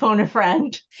Edwin as phone a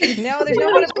friend. No, there's no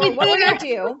one. What we're gonna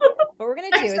do? What we're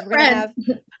gonna do is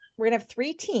we're gonna have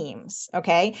 3 teams.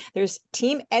 Okay, there's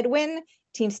Team Edwin,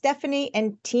 Team Stefanie,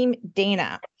 and Team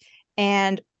Dana,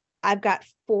 and I've got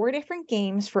 4 different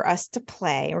games for us to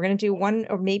play. We're going to do 1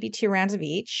 or maybe 2 rounds of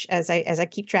each as I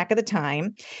keep track of the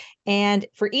time. And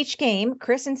for each game,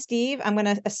 Chris and Steve, I'm going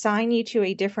to assign you to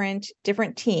a different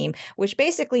team, which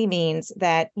basically means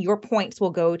that your points will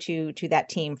go to that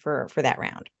team for that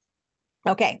round.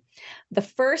 Okay. The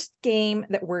first game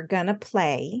that we're going to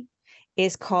play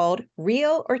is called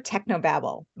Real or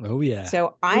Technobabble. Oh, yeah.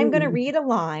 So I'm going to read a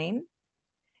line,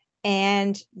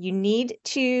 and you need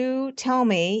to tell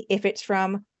me if it's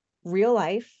from real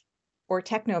life or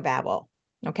technobabble.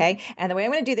 Okay. And the way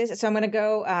I'm going to do this, so I'm going to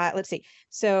go, let's see.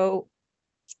 So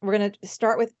we're going to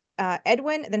start with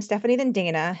Edwin, then Stefanie, then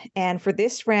Dana. And for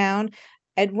this round,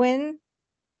 Edwin,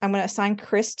 I'm going to assign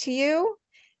Chris to you.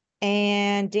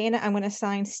 And Dana, I'm going to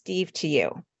assign Steve to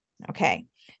you. Okay.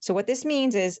 So what this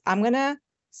means is I'm going to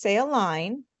say a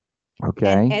line.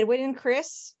 Okay. And Edwin and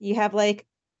Chris, you have like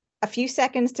a few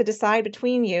seconds to decide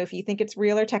between you if you think it's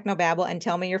real or technobabble, and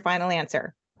tell me your final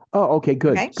answer. Oh, okay,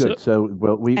 good, Okay. good. So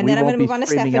we And then I'm won't gonna be move on to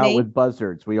screaming out Stefanie. with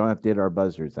buzzards. We don't have to hit our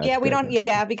buzzards. That's Yeah, we good. don't.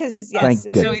 Yeah, because Thank yes,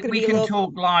 you. it's So gonna we be a can little.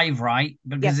 talk live, right?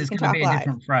 Because Yes, we it's can going to talk be a live.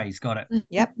 different phrase. Got it.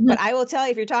 Yep. But I will tell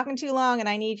you if you're talking too long and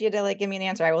I need you to like give me an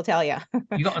answer. I will tell you.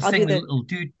 You got to I'll sing do a the- little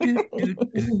do do do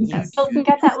do. Yes. So you can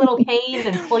get that little cane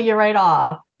and pull you right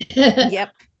off.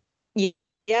 Yep.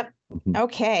 Yep.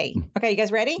 Okay. Okay. You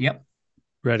guys ready? Yep.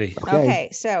 Ready. Okay.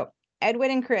 So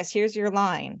Edwin and Chris, here's your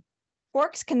line.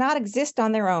 Forks cannot exist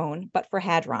on their own, but for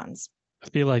hadrons. I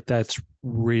feel like that's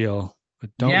real, but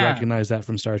don't Yeah. recognize that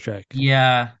from Star Trek.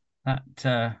 Yeah,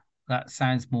 that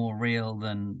sounds more real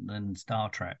than Star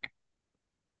Trek.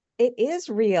 It is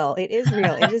real. It is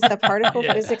real. It is a particle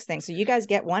Yeah. physics thing. So you guys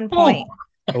get 1 point.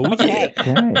 Oh, Okay.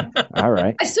 Okay. All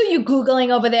right. I saw you Googling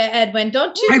over there, Edwin.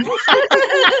 Don't you?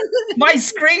 My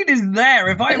screen is there.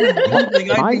 If I was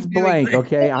Googling, I'd Mine's be doing blank. this.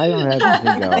 Okay, I don't have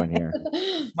anything going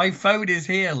here. My phone is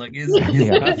here. Look, is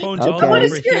Yeah. My phone's Okay. all I want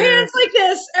over to see your here. hands like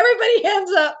this. Everybody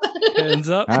hands up. Hands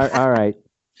up. All right. All right.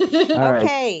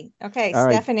 Okay. All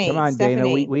right. Stefanie. Come on, Dana.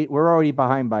 Stephanie. We're already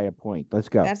behind by a point. Let's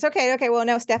go. That's okay. Okay. Well,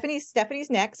 no, Stephanie's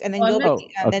next, and then Oh, you'll no.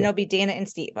 be, and then Okay. it'll be Dana and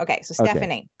Steve. Okay. So Okay.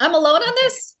 Stefanie, I'm alone on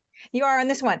this. you are on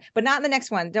this one, but not in the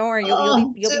next one. Don't worry. You'll Oh,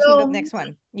 be teamed up no. next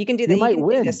one. You can do that. You might can do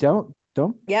win. this. Don't.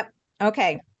 Yep.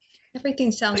 Okay.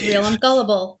 Everything sounds real. I'm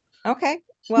gullible. Okay.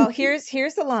 Well, here's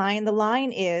the line. The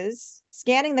line is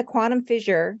scanning the quantum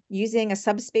fissure using a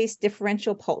subspace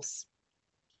differential pulse.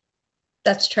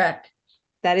 That's Trek.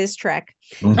 That is Trek.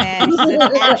 And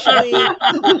actually,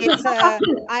 it's Is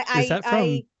that from?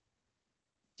 do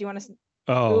you want to?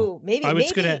 Oh, Ooh, maybe I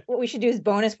was gonna- what we should do is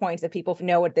bonus points if people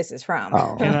know what this is from.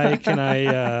 Oh. can I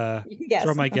You can guess.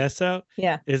 throw my guess out?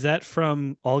 Yeah. Is that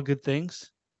from All Good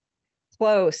Things?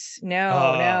 Close. No,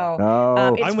 Oh. no.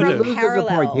 No. It's I'm from gonna- He loses the point. He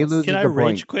Parallels. loses Can I the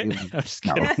rage point. quit? He loses- I'm just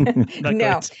No. kidding. Not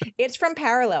No, quite. it's from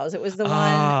Parallels. It was the one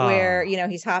Ah. where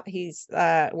he's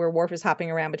where Worf is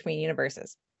hopping around between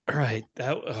universes. All right.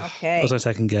 That Okay. was my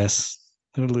second guess.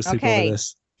 I'm gonna lose sleep Okay. over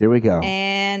this. Here we go.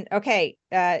 And okay,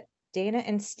 Dana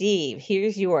and Steve,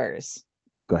 here's yours.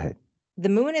 Go ahead. The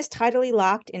moon is tidally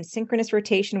locked in synchronous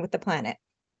rotation with the planet.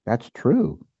 That's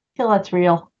true. I feel that's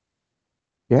real.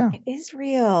 Yeah. It is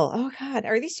real. Oh God,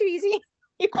 are these too easy?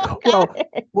 You all Well, got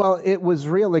it. well, it was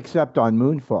real except on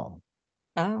Moonfall.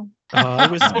 Oh, I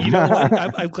was, you know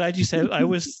what? I'm glad you said it. I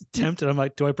was tempted. I'm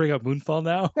like, do I bring up Moonfall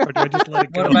now, or do I just let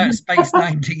it go? What about Space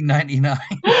 1999?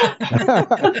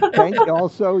 Thank you.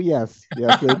 Also, yes,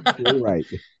 you're right.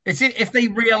 If they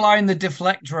realign the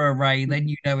deflector array, then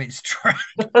you know it's Trek.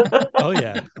 Oh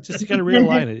yeah, just you gotta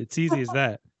realign it. It's easy as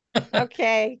that.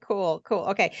 okay, cool.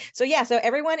 Okay, so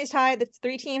everyone is tied. The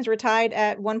 3 teams were tied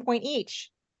at 1 point each.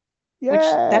 Yay. Which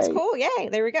that's cool. Yay!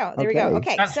 There we go.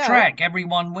 Okay, That's so Trek.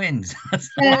 Everyone wins.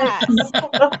 yes.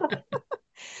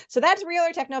 So that's real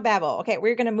or technobabble. Okay,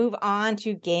 we're going to move on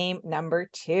to game number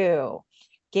 2.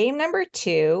 Game number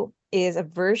 2 is a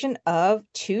version of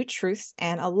 2 truths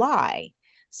and a lie.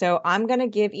 So I'm going to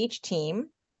give each team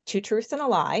 2 truths and a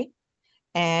lie.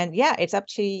 And yeah, it's up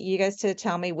to you guys to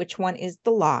tell me which one is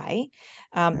the lie.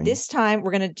 Okay. This time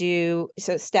we're going to do,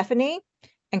 so Stefanie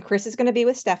and Chris is going to be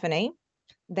with Stefanie.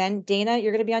 Then Dana,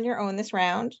 you're going to be on your own this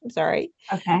round. I'm sorry.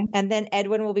 Okay. And then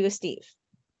Edwin will be with Steve.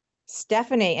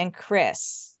 Stefanie and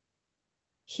Chris,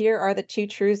 Here are the two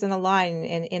truths and a lie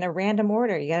in a random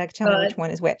order. You got to tell me which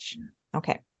one is which.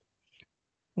 Okay.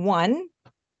 1,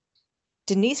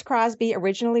 Denise Crosby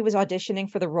originally was auditioning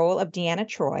for the role of Deanna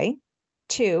Troi.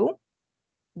 2,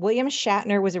 William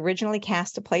Shatner was originally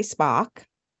cast to play Spock.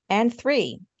 And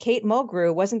 3, Kate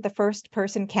Mulgrew wasn't the first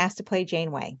person cast to play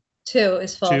Janeway. 2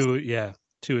 is false.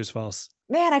 2 is false.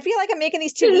 Man, I feel like I'm making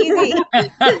these too easy.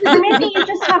 Maybe you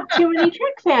just have too many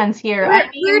Trek fans here. I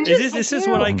mean, This is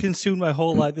what I consumed my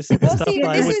whole life. This is the stuff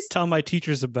I would tell my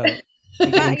teachers about.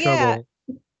 And get in trouble.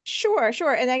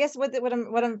 Sure. And I guess what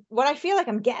I feel like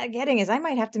I'm getting is I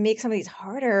might have to make some of these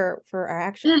harder for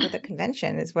the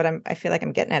convention is what I feel like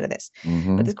I'm getting out of this.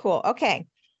 Mm-hmm. But it's cool. Okay.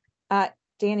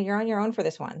 Dana, you're on your own for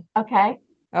this one. Okay.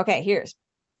 Here's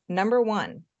number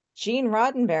 1. Gene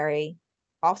Roddenberry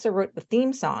also wrote the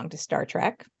theme song to Star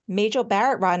Trek. Majel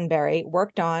Barrett Roddenberry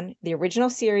worked on the original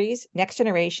series, Next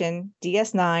Generation,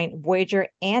 DS9, Voyager,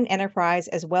 and Enterprise,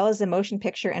 as well as the motion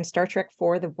picture and Star Trek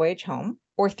IV: The Voyage Home.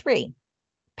 Or 3,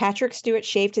 Patrick Stewart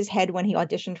shaved his head when he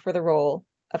auditioned for the role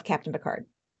of Captain Picard.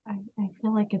 I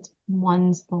feel like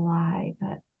one's the lie,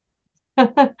 but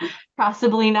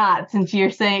possibly not, since you're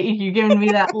giving me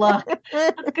that look.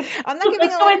 I'm not giving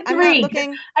a look. I'm not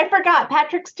looking. I forgot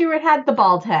Patrick Stewart had the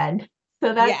bald head.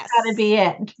 So that's got to be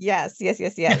it. Yes. I'm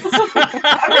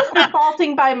just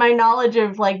defaulting by my knowledge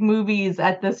of movies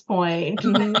at this point. He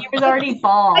was already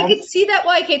bald. I could see that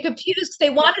why I get confused because they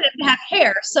wanted him to have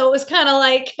hair. So it was kind of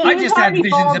like. I just had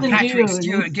visions of Patrick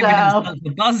Stewart giving himself a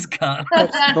buzz cut.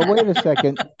 But wait a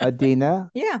second, Adina.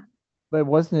 Yeah. But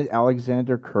wasn't it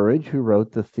Alexander Courage who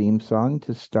wrote the theme song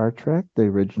to Star Trek, the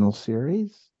original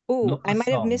series? Ooh, I might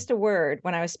have missed a word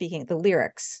when I was speaking. The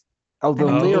lyrics. Oh, the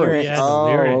lyrics. Yeah, oh,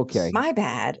 the lyrics. Okay. My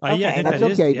bad. Yeah, okay. That's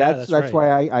okay. That's right.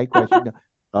 Why I questioned it.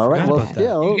 All right. Well,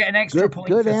 still, you get an extra point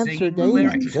good for answer, singing the Dave.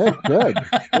 lyrics.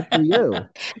 Good for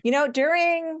you.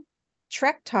 During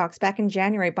Trek Talks back in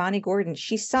January, Bonnie Gordon,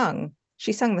 she sung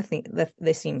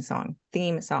the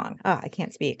theme song. I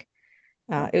can't speak.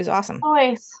 It was awesome.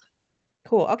 Voice.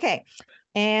 Cool. Okay.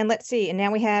 And let's see. And now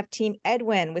we have Team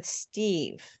Edwin with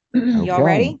Steve. Okay. Y'all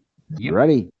ready? You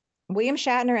ready? William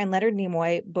Shatner and Leonard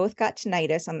Nimoy both got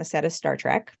tinnitus on the set of Star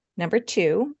Trek. Number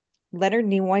 2, Leonard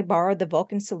Nimoy borrowed the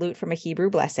Vulcan salute from a Hebrew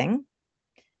blessing.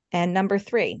 And number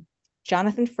 3,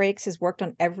 Jonathan Frakes has worked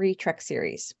on every Trek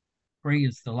series. 3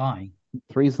 is the lie.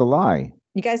 3's the lie.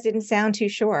 You guys didn't sound too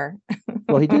sure.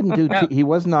 Well, he didn't do. He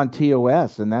wasn't on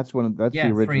TOS, and that's the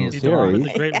original series.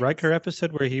 The Great Riker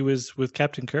episode where he was with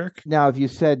Captain Kirk. Now, if you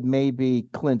said maybe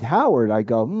Clint Howard, I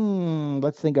go,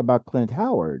 let's think about Clint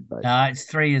Howard. But it's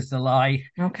 3 is the lie.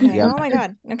 Okay. Yeah. Oh my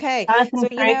God. Okay. So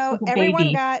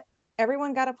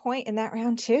everyone got a point in that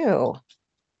round too.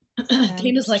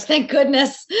 Dana's like, thank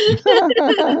goodness.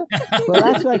 Well,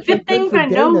 that's actually good for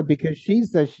Dana because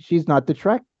she's not the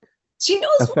Trek. She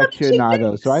knows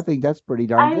aficionado, so I think that's pretty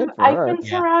darn good for her. I've been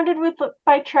surrounded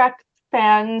by Trek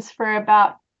fans for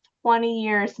about 20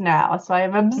 years now, so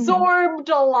I've absorbed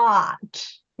a lot.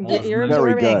 You're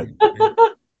very absorbing.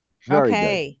 Good. Very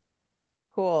good.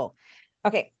 Cool.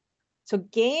 Okay, so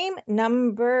game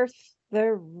number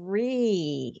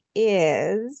 3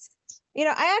 is,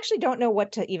 I actually don't know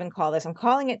what to even call this. I'm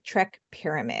calling it Trek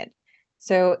Pyramid.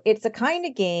 So it's a kind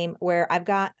of game where I've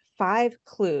got 5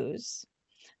 clues.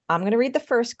 I'm going to read the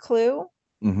first clue.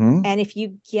 Mm-hmm. And if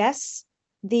you guess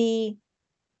the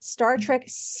Star Trek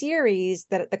series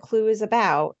that the clue is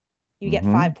about, you get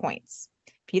 5 points.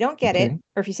 If you don't get it,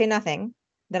 or if you say nothing,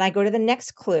 then I go to the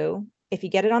next clue. If you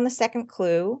get it on the second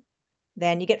clue,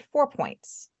 then you get 4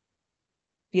 points.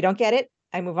 If you don't get it,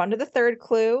 I move on to the third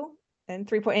clue. And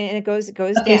 3 points, and it goes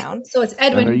down. So it's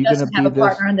Edwin who doesn't have a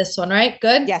partner on this one, right?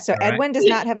 Good. Yeah. So Edwin does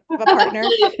not have a partner.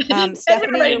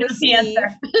 Stephanie, you're with Steve.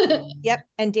 Yep.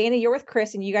 And Dana, you're with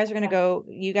Chris, and you guys are going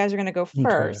to go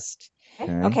first.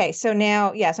 Okay. So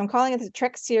now, so I'm calling it the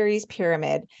Trek series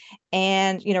pyramid,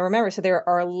 and remember, so there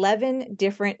are 11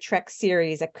 different Trek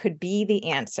series that could be the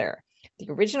answer: the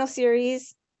original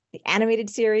series, the animated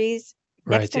series,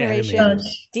 Next Generation,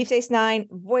 Deep Space Nine,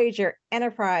 Voyager,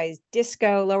 Enterprise,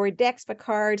 Disco, Lower Decks,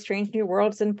 Picard, Strange New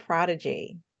Worlds, and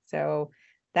Prodigy. So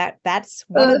that's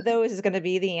one of those is going to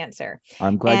be the answer.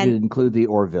 I'm glad you didn't include the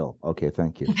Orville. Okay,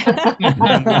 thank you.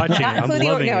 I'm watching. I'm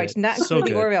loving it. It's not so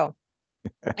include the Orville.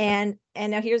 And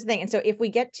now here's the thing. And so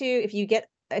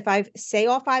if I say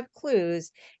all 5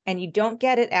 clues and you don't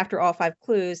get it after all 5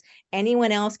 clues,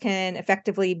 anyone else can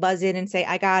effectively buzz in and say,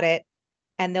 I got it,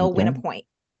 and they'll win a point.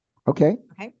 Okay.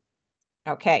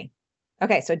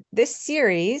 So this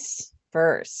series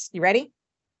first, you ready?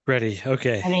 Ready.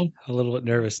 Okay. A little bit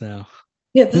nervous now.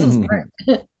 Yeah, this is great.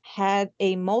 Had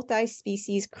a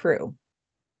multi-species crew.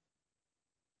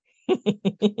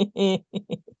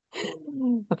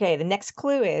 Okay, the next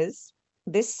clue is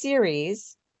this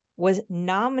series was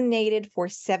nominated for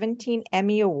 17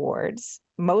 Emmy Awards,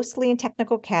 mostly in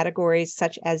technical categories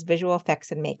such as visual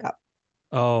effects and makeup.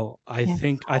 Oh, I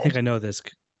think I know this.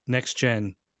 Next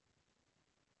Gen.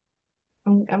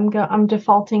 I'm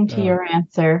defaulting to your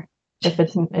answer if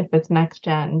it's next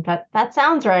gen. That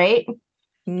sounds right.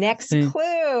 Next clue.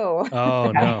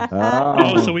 Oh no.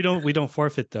 Oh, so we don't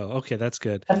forfeit though. Okay, that's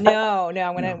good. No,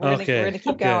 we're gonna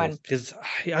keep going. Because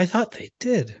I thought they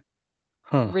did.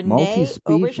 Huh. Renee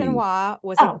Aubergenois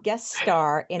was a guest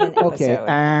star in an episode.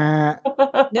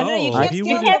 No, you can't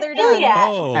steal until they're done.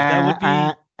 Oh,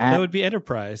 that would be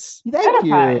Enterprise. Thank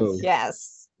you.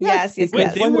 Yes.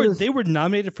 Wait, they were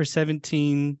nominated for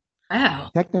 17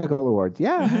 technical awards.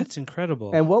 Yeah. That's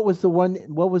incredible. And what was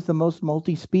the most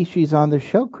multi-species on the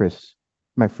show, Chris,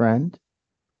 my friend?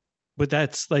 But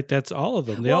that's all of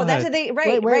them.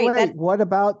 Right. What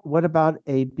about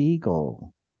a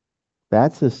beagle?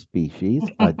 That's a species.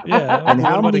 Yeah. And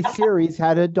how many series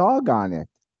had a dog on it?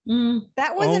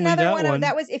 That was another one.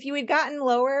 That was, if you had gotten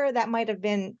lower, that might have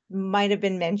been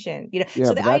mentioned.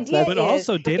 So the idea but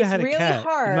also Data had a really cat.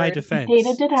 Hard. In my defense,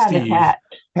 Data did have a cat.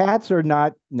 Cats are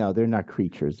not. No, they're not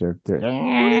creatures. They're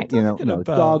about?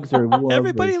 Dogs are.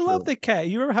 Everybody loved the cat.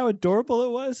 You remember how adorable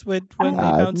it was when they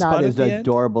found Spot not at as the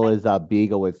adorable as a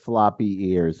beagle with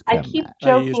floppy ears. I keep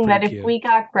joking that if we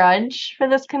got Grudge for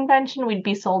this convention, we'd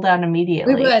be sold out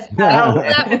immediately. We would.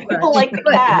 People like the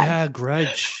cat. Yeah,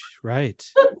 Grudge. Right.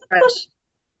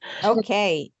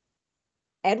 Okay.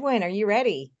 Edwin, are you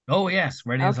ready? Oh, yes.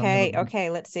 Ready. Okay.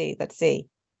 Let's see.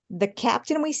 The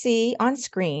captain we see on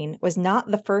screen was not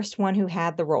the first one who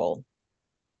had the role.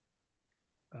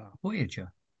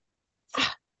 Voyager.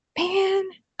 Man.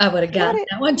 I would have gotten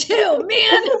that one too,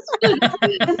 man.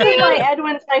 This is why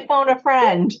Edwin's my phone a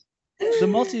friend. The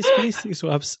multi-species,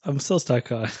 I'm still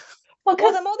stuck on. Well,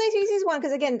 the multi-species one,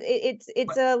 because again, it's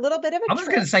a little bit of a. I was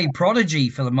going to say Prodigy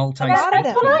for the multi-species.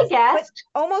 That's what I guessed.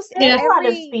 Almost a lot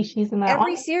of species in that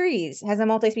every series has a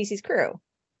multi-species crew.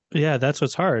 Yeah, that's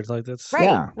what's hard. Like that's right.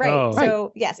 Yeah. Right. Oh.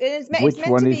 So yes, it's meant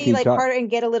to be like harder and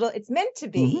get a little. It's meant to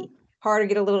be harder,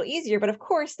 get a little easier. But of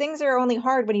course, things are only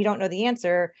hard when you don't know the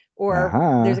answer, or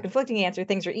there's a conflicting answer.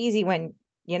 Things are easy when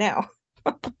you know.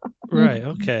 Right.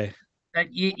 Okay.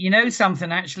 You know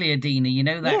something, actually,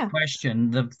 Adina, that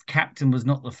question, the captain was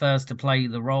not the first to play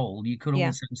the role. You could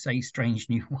also say Strange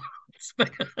New Worlds.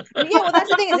 Well, that's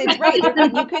the thing, is it's right.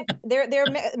 They're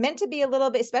meant to be a little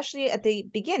bit, especially at the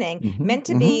beginning, meant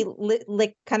to be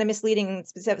like kind of misleading and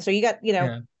specific. So you got,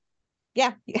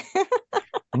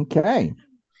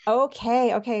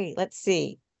 Okay. Let's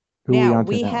see. Now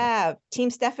we have Team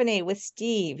Stefanie with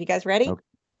Steve. You guys ready? Okay.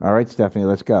 All right, Stefanie,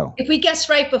 let's go. If we guessed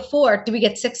right before, do we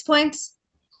get 6 points?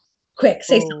 Quick,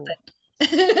 say something.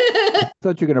 I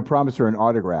thought you were going to promise her an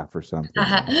autograph or something.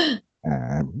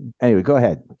 Anyway, go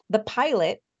ahead. The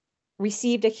pilot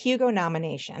received a Hugo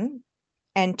nomination,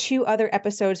 and 2 other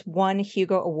episodes won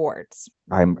Hugo Awards.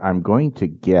 I'm going to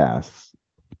guess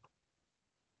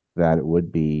that it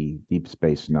would be Deep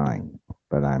Space Nine,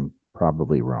 but I'm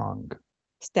probably wrong.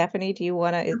 Stefanie, do you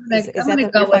want to? Is that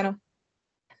the final?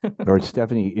 Or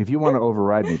Stefanie, if you want to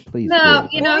override me, please. No,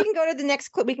 we can go to the next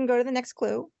clue. We can go to the next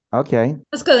clue. Okay.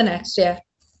 Let's go to the next. Yeah.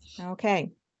 Okay.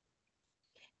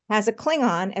 Has a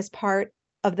Klingon as part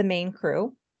of the main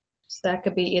crew. So that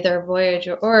could be either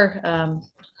Voyager or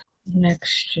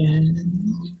Next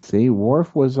Gen. See,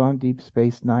 Worf was on Deep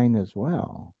Space Nine as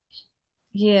well.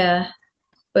 Yeah,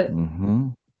 but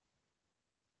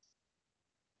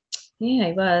Yeah,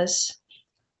 he was.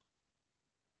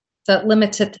 So that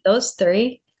limits it to those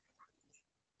 3.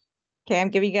 Okay, I'm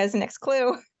giving you guys the next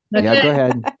clue. Okay.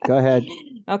 Yeah, go ahead.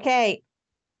 Okay.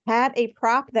 Had a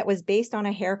prop that was based on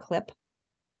a hair clip.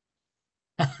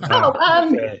 Oh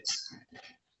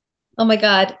my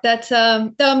God. That's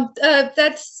that's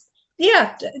that's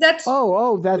that's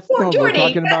we're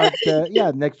talking about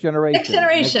Next Generation. Next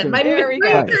Generation. There we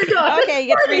go. Okay, you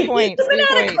get 3 points.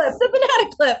 The banana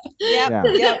clip.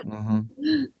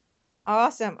 Yep.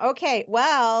 Awesome. Okay.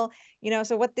 Well,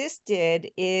 so what this did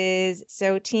is,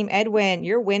 Team Edwin,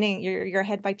 you're winning. You're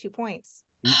ahead by 2 points.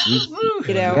 Team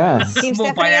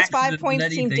Stefanie has 5 points.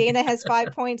 Team Dana has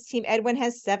 5 points. Team Edwin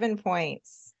has 7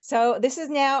 points. So this is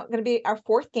now going to be our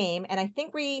 4th game, and I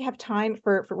think we have time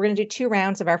for we're going to do 2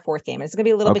 rounds of our 4th game. It's going to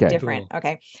be a little bit different,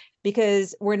 okay?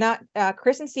 Because we're not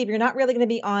Chris and Steve. You're not really going to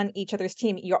be on each other's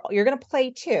team. You're going to play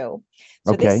too.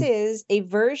 So this is a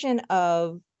version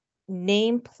of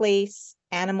name, place,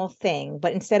 animal, thing,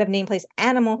 but instead of name, place,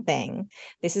 animal, thing,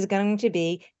 this is going to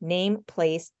be name,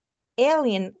 place,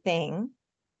 alien, thing.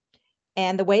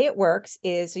 And the way it works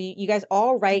is you guys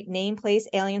all write name, place,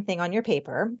 alien, thing on your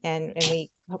paper. And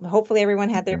we hopefully everyone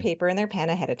had their paper and their pen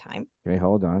ahead of time. Okay,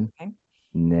 hold on. Okay.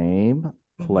 Name,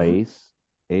 place,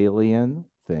 alien,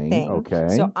 thing. Okay.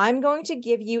 So I'm going to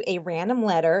give you a random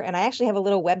letter. And I actually have a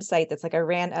little website that's like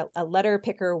a letter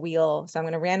picker wheel. So I'm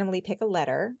going to randomly pick a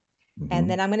letter. And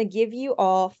then I'm going to give you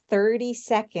all 30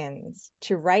 seconds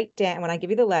to write down. When I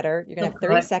give you the letter, you're going to have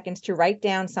 30 seconds to write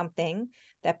down something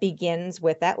that begins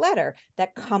with that letter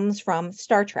that comes from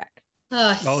Star Trek.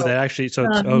 That actually, so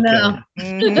it's okay. No.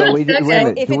 So wait a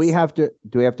minute. Do we have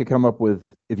to come up with,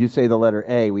 if you say the letter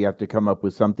A, we have to come up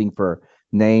with something for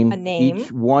name, a name.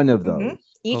 each one of those.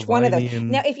 Each one of those.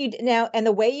 Now, and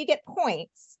the way you get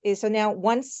points is, so now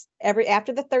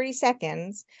after the 30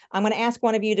 seconds, I'm going to ask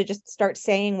one of you to just start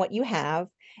saying what you have.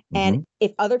 And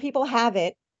if other people have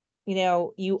it,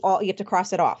 you have to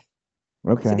cross it off.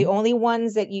 Okay. So the only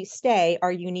ones that you stay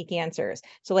are unique answers.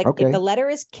 So like if the letter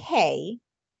is K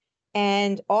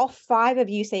and all 5 of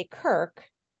you say Kirk,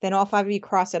 then all 5 of you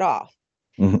cross it off.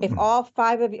 If all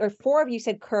 5 of you or 4 of you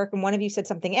said Kirk and one of you said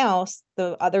something else,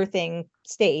 the other thing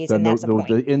stays, and that's a point.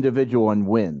 The individual one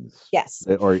wins. Yes.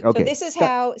 So this is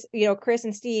how, Chris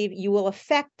and Steve, you will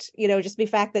affect, just the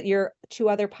fact that you're 2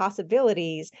 other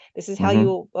possibilities. This is how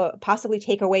you will possibly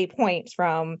take away points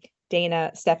from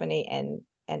Dana, Stefanie, and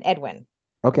Edwin.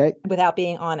 Okay. Without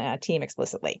being on a team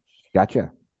explicitly.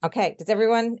 Gotcha. Okay. Does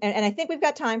everyone, and I think we've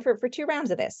got time for 2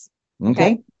 rounds of this.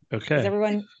 Okay. Is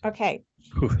everyone okay?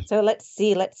 So let's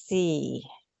see.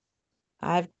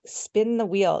 I've spin the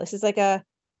wheel. This is like I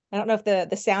don't know if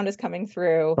the sound is coming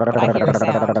through, but I hear a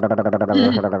sound.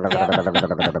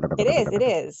 It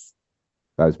is.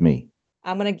 That was me.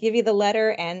 I'm going to give you the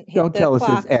letter and hit don't the tell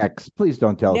clock. us it's X. Please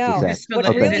don't tell us it's X. What's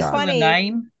really funny? The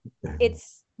name?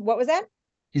 What was that?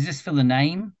 Is this for the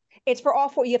name? It's for all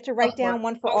 4. You have to write down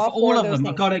one for all 4 all of them. those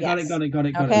things. Got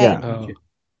it. Okay. Yeah.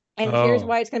 And here's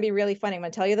why it's going to be really funny. I'm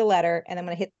going to tell you the letter, and I'm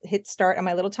going to hit start on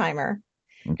my little timer.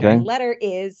 Okay. The letter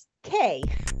is K.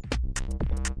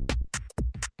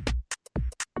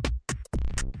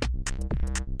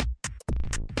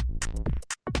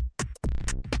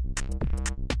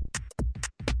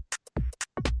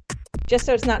 Just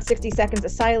so it's not 60 seconds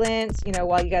of silence,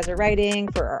 while you guys are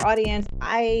writing for our audience,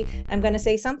 I am going to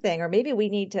say something, or maybe we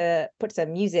need to put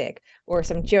some music or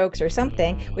some jokes or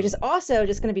something, which is also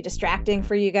just going to be distracting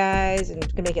for you guys and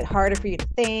it's going to make it harder for you to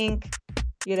think.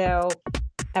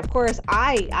 Of course,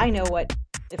 I know what,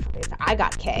 if I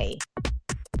got K,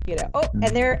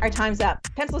 and there our time's up.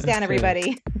 Pencils down,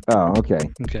 everybody. Oh, okay.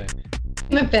 Okay.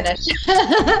 I'm finished.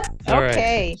 All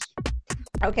okay. Right.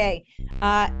 Okay.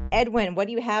 Edwin, what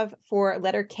do you have for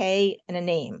letter K and a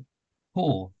name?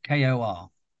 Kor, Kor.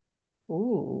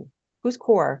 Ooh. Who's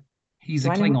Kor? He's a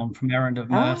Klingon from Errand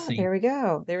of Mercy. There we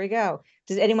go.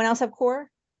 Does anyone else have Kor?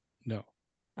 No.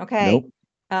 Okay. Nope.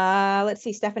 Let's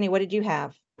see. Stephanie, what did you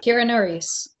have? Kira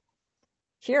Norris.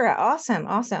 Kira.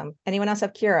 Awesome. Anyone else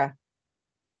have Kira?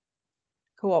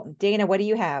 Cool. Dana, what do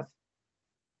you have?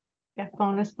 Got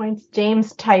bonus points.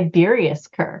 James Tiberius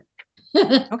Kirk.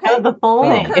 Okay. The full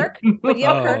name. Kirk. But you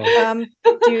have Kirk.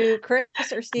 Do Chris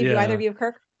or Steve, do either of you have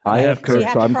Kirk? I have Kirk,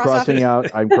 so I'm crossing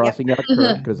out. I'm crossing out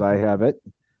Kirk because I have it.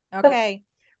 Okay.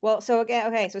 Well, so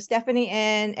Stephanie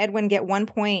and Edwin get 1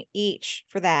 point each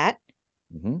for that.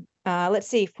 Let's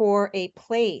see. For a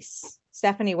place,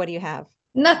 Stephanie, what do you have?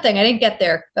 Nothing. I didn't get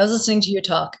there. I was listening to you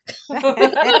talk.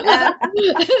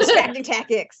 Distracting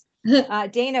tactics.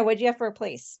 Dana, what do you have for a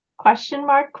place? Question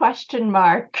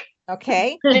mark.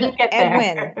 Okay. Didn't get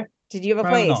Edwin, there. did you have a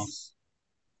place?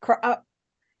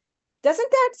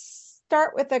 Doesn't that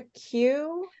start with a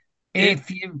Q?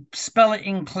 If you spell it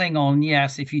in Klingon,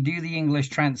 yes. If you do the English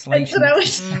translation, I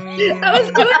was doing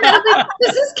that. Like,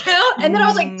 does this count? And then I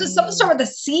was like, does something start with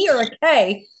a C or a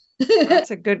K?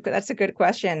 That's a good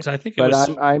question. So I think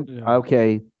I'm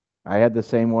okay. I had the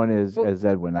same one as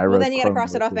Edwin. Then you got to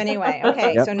cross it off anyway.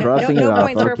 Okay, yep, so no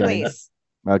points for a place.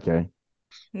 Okay.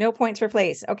 No points for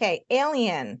place. Okay,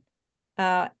 alien.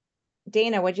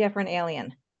 Dana, what'd you have for an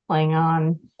alien?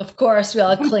 Klingon. Of course, we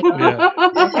all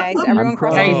Klingon. Okay, so everyone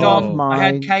cross Kazon. I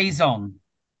had Kazon.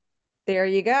 There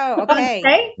you go. Okay.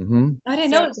 I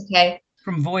didn't know it was a K.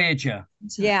 From Voyager.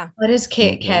 Yeah. What is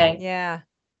K? Yeah.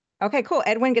 Okay, cool.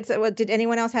 Edwin gets it. Well, did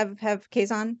anyone else have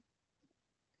Kazon?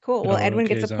 Cool. Well, Edwin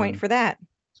gets a point for that.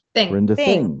 We're in the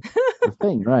thing. The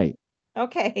thing, right.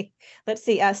 Okay. Let's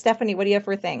see. Stephanie, what do you have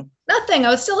for a thing? Nothing. I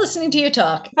was still listening to you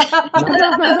talk. I thought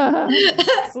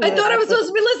I was supposed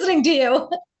to be listening to you.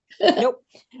 Nope.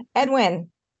 Edwin.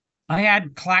 I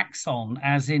had klaxon,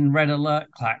 as in red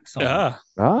alert klaxon. Yeah.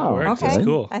 Oh, okay. That's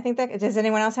cool. I think that. Does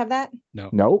anyone else have that? No.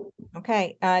 Nope.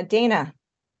 Okay. Dana.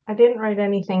 I didn't write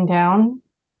anything down.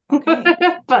 Okay.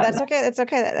 But That's okay. That's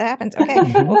okay. That happens. Okay.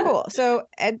 Well, cool. So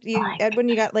Edwin,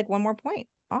 you got like one more point.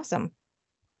 Awesome.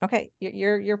 Okay.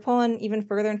 You're pulling even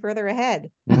further and further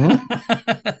ahead.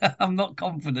 I'm not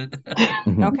confident.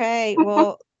 Okay.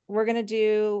 Well, we're gonna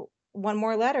do one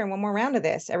more letter and one more round of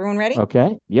this. Everyone ready?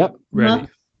 Okay. Yep. Ready.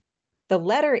 The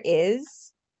letter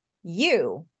is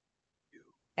U.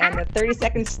 And the 30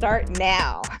 seconds start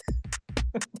now.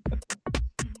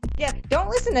 Yeah, don't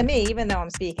listen to me, even though I'm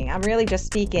speaking. I'm really just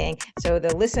speaking. So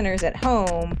the listeners at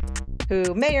home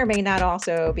who may or may not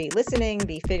also be listening,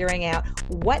 be figuring out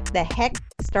what the heck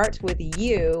starts with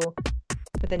U,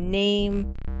 with a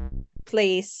name,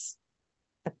 place,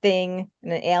 a thing,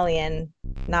 and an alien,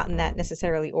 not in that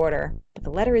necessarily order. But the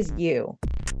letter is U.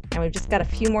 And we've just got a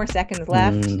few more seconds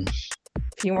left. A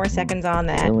few more seconds on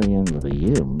that. Alien with a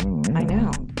U. I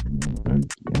know.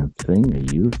 A thing,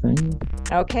 a U thing.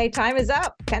 Okay, time is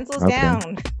up. Pencils Okay.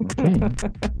 down.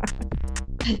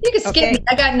 Okay. You can skip Okay. me.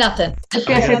 I got nothing. just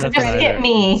nothing skip either.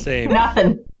 me. Same.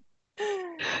 Nothing.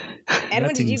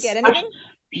 Edwin, did you Nothing's- get anything?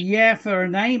 Yeah, for a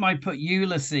name, I put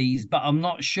Ulysses, but I'm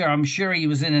not sure. I'm sure he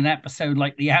was in an episode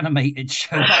like the animated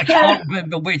show, but I can't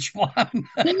remember which one.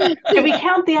 Did we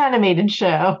count the animated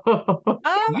show? Yeah.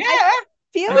 I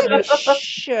feel like we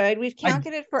should. We've I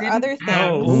counted it for didn't other things.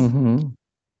 have- Mm-hmm.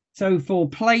 So for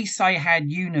place, I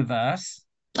had universe,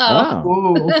 Oh.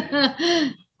 Ooh.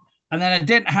 and then I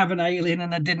didn't have an alien,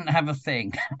 and I didn't have a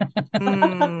thing.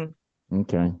 Hmm.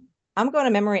 Okay. I'm going to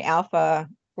memory alpha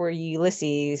for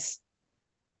Ulysses.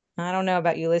 I don't know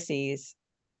about Ulysses.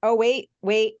 Oh, wait.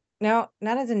 No,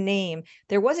 not as a name.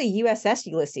 There was a USS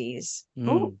Ulysses.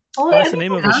 Mm. Oh, That's the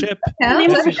name of a Yeah. ship. Yeah, name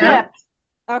of the that's okay. ship.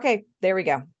 Okay, there we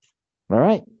go. All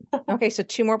right. Okay, so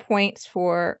 2 more points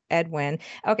for Edwin.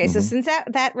 Okay, so Mhm. since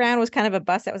that round was kind of a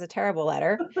bust, that was a terrible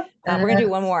letter. We're gonna do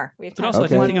one more. We have But time also, for I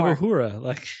can one think more. of Uhura.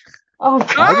 Like, Oh,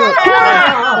 I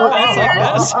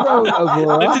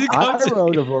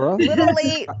wrote Avora. Little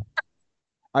late.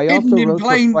 I Hidden also in wrote the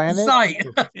plain planet. sight.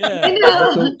 I yeah. know.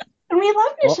 Also- And we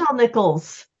love Michelle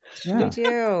Nichols. Me yeah.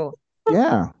 too.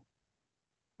 Yeah.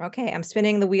 Okay, I'm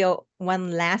spinning the wheel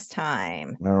one last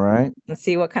time. All right. Let's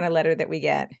see what kind of letter that we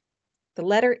get. The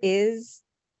letter is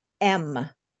M,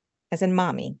 as in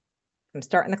mommy. I'm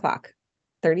starting the clock.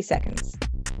 30 seconds.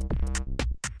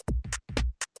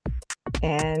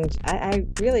 And I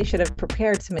really should have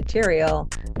prepared some material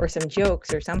or some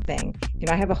jokes or something. You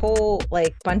know, I have a whole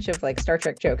like bunch of like Star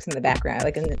Trek jokes in the background,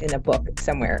 like in a book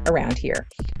somewhere around here.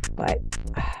 But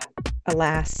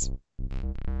alas.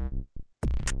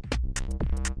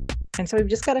 And so we've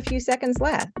just got a few seconds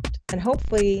left. And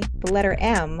hopefully the letter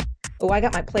M. Oh, I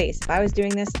got my place. If I was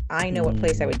doing this, I know what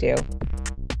place I would do.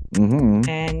 Mm-hmm.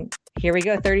 And here we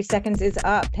go. 30 seconds is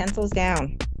up. Pencils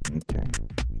down. Okay.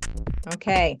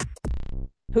 Okay.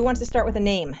 Who wants to start with a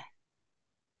name?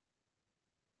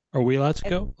 Are we allowed to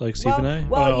go? Like Steve and I?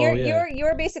 Well, Oh, yeah.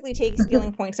 you're basically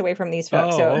stealing points away from these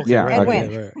folks. Oh, So okay, Yeah, right, Edwin.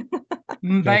 right, right.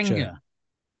 Mbenga.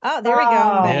 oh, there we go.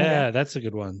 Oh. Mbenga. Yeah, that's a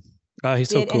good one. Oh, he's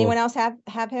so Did cool. anyone else have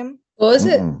him? What was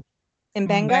it? Mm-mm.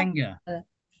 Mbenga? Mbenga.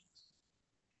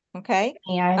 Okay.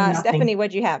 Yeah, I have nothing. Stephanie,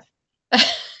 what'd you have?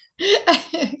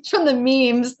 From the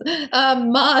memes,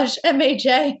 Maj,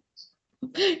 M-A-J.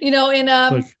 You know, in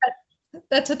Like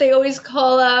that's what they always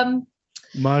call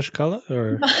Maj Kala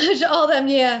or Maj, all them,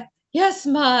 yeah. Yes,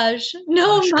 Maj.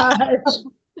 No, Maj.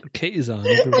 Kazon.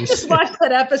 I just watched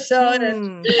that episode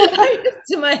and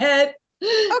it's in my head.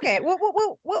 Okay, we'll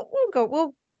go.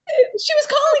 We'll She was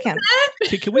calling Kim.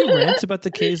 that. Can we rant about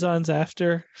the Kazons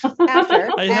after? After.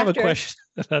 I have a after. question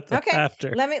about that Okay.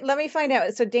 after. Let me find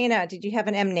out. So Dana, did you have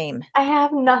an M name? I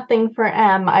have nothing for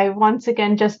M. I once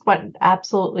again just went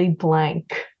absolutely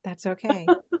blank. That's okay.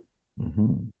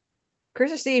 Mm-hmm.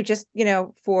 Chris or Steve, just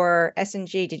for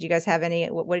S&G, did you guys have any?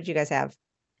 What did you guys have?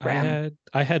 I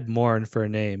had Morn for a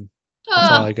name.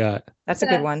 That's all I got. That's a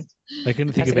good one. I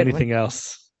couldn't think That's of a good one. anything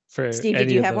else for Steve, any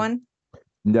did you of have them. one?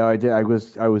 No, I did. I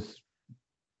was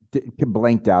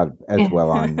blanked out as well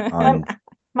on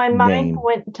My mind Name.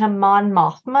 went to Mon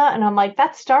Mothma, and I'm like,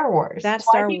 that's Star Wars. That's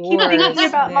Why Star do you keep thinking Wars.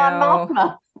 about Mon No.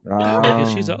 Mothma?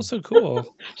 Because she's also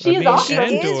cool. She is awesome.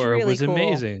 She is Andor really was cool.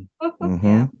 amazing.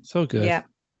 Mm-hmm. So good. Yeah.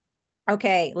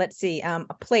 Okay, let's see. A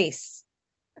place.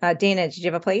 Dana, did you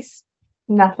have a place?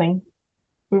 Nothing.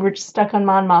 We were just stuck on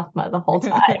Mon Mothma the whole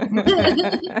time.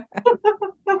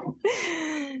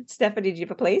 Stephanie, did you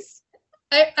have a place?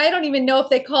 I don't even know if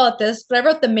they call it this, but I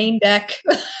wrote the main deck.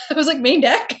 I was like, main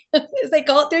deck? Is they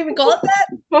call it? Do they even call it that?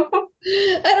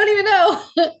 I don't even know.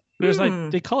 There's Hmm.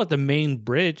 like they call it the main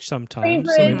bridge sometimes. Main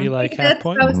So bridge. maybe like That's half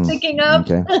point. what I was Mhm. thinking of.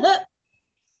 Okay.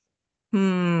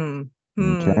 Hmm.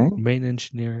 Okay. Main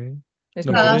engineering. There's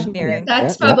No more kidding? engineering.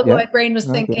 That's Yeah, probably yeah, what my brain was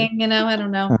Okay. thinking. I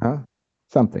don't know.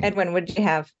 Something. Edwin, what did you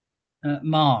have?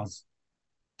 Mars.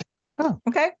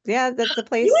 Okay, yeah, that's a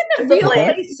place. You in the real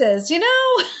places,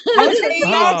 I was in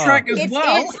Star Trek as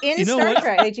well. It's in You know Star what?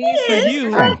 Trek. They do use For places. you,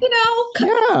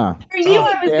 Yeah. For you,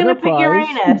 I was going to pick Enterprise.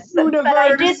 Uranus, but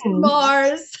I didn't.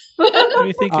 Mars. let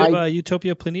me think of I-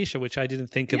 Utopia Planitia, which I didn't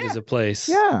think of as a place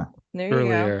Yeah. There you go.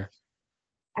 earlier.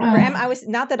 For I was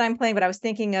not that I'm playing, but I was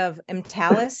thinking of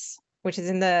Mtalis, which is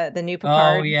in the new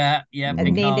Picard. Oh yeah, yeah.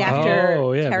 Named Picard. after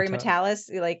Oh, yeah, Terry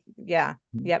Metalis. Like, yeah.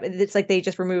 It's like they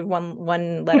just removed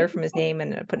one letter from his name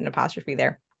and put an apostrophe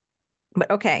there.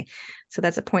 But okay, so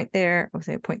that's a point there. We'll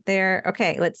say a point there.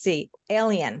 Okay, let's see.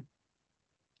 Alien.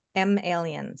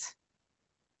 Aliens.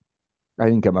 I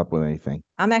didn't come up with anything.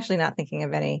 I'm actually not thinking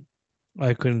of any.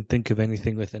 I couldn't think of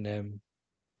anything with an M.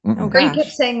 Oh, Brain kept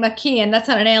gosh. saying Maquis, that's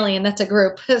not an alien, that's a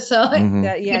group. So Mhm.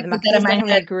 Yeah, the Put that Maquis in is my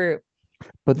definitely a head. group.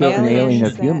 But they're an Alien alien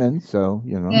is of that. humans, so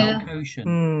you know. Yeah. Melkoshian.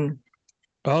 Mm.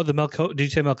 Oh, the Did you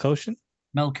say Melkoshian?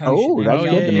 Melkoshian. Oh, that's Oh,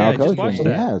 good. The yeah, I just Malkosians, watched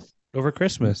that. yes. Over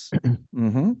Christmas.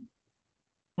 Mm-hmm.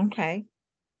 Okay.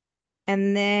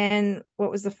 And then what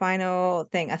was the final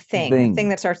thing? A thing. Thing. A thing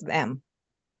that starts with M.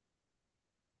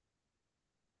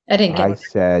 I didn't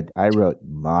get I wrote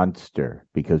monster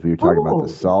because we were talking about the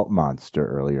Ooh. salt monster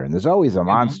earlier, and there's always a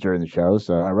monster in the show,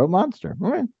 so I wrote monster.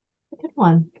 All right. Good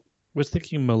one. Was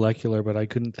thinking molecular, but I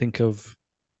couldn't think of.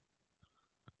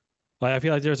 Like, I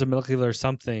feel like there's a molecular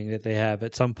something that they have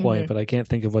at some point, but I can't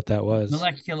think of what that was.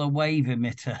 Molecular wave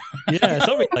emitter. Yeah,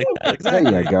 something like that.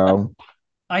 Exactly. There you go.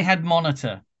 I had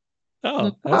monitor.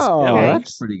 Oh,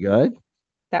 That's pretty good.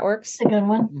 That works. That's a good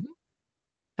one.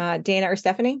 Dana or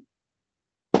Stephanie?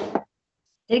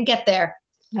 Didn't get there.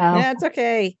 No. Yeah, it's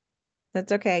okay.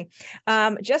 That's okay.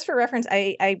 Just for reference,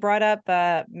 I brought up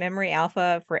Memory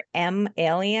Alpha for M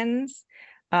aliens.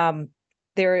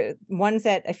 They're ones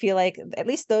that I feel like at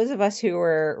least those of us who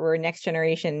were next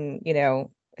generation,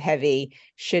 heavy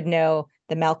should know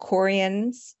the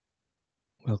Malcorians.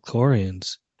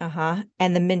 Malcorians.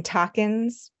 And the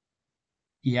Mintakans.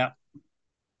 Yep.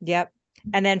 Yep.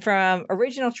 And then from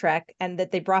original Trek, and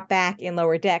that they brought back in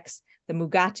Lower Decks, the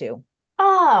Mugatu.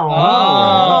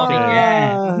 Oh, okay.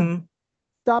 yeah. Mhm.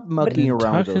 Stop mucking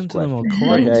around with those Talking to the questions.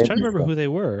 Malcorians. Okay? I'm trying to remember who they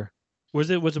were. Was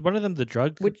it one of them the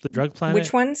drug planet?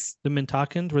 Which ones? The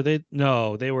Mintakans? Were they?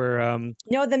 No, they were.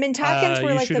 No, the Mintakans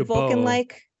were you like shoot the a bow.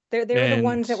 Vulcan-like. They're the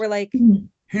ones that were like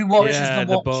Who watches Yeah,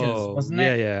 the the Watchers, bow. wasn't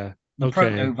Yeah, it? yeah. The Okay.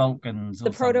 Proto-Vulcans. the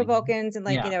Proto-Vulcans, and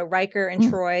Riker and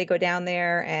Troy go down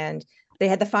there, and they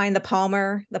had to find the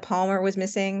Palmer. The Palmer was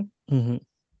missing. Mm-hmm.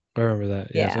 I remember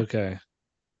that. Yes. Yeah. Okay.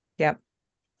 Yep.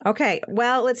 Okay.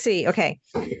 Well, let's see. Okay.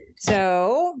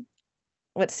 So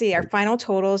let's see. Our final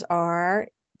totals are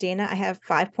Dana, I have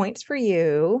 5 points for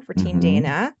you for Team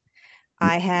Dana.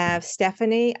 I have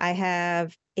Stephanie. I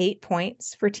have 8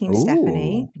 points for Team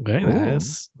Stephanie. Very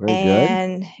nice. Very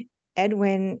And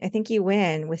Edwin, I think you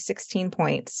win with 16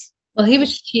 points. Well, he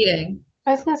was cheating.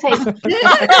 I was going to say,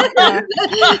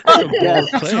 Yes,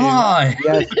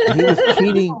 he was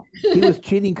cheating. He was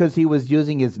cheating because he was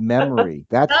using his memory.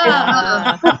 That's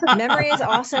Memory is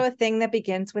also a thing that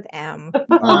begins with M.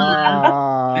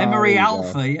 Memory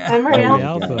Alpha. Yeah. Memory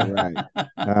Alpha.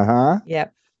 Right.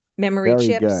 Yep. Memory Very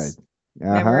chips. good.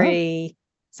 Memory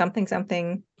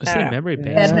something. I see memory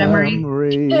banks. Bad memory.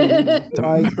 No,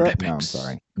 I'm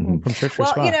sorry. From Church for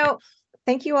Well, Spock.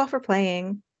 thank you all for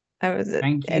playing.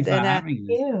 Thank you for having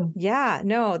us. Yeah,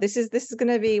 no, this is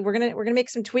gonna be we're gonna make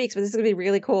some tweaks, but this is gonna be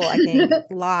really cool. I think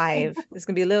live. It's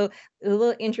gonna be a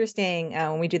little interesting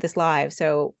when we do this live.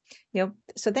 So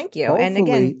so thank you. And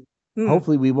again,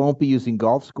 hopefully we won't be using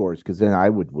golf scores because then I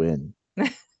would win.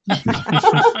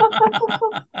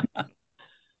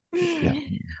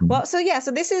 Well, so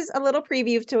this is a little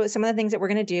preview to some of the things that we're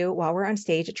gonna do while we're on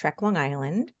stage at Trek Long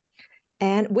Island.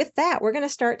 And with that, we're going to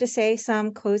start to say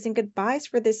some closing goodbyes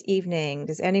for this evening.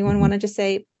 Does anyone want to just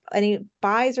say any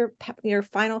buys or your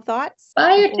final thoughts?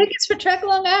 Buy your tickets for Trek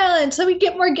Long Island so we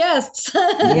get more guests.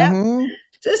 Yep.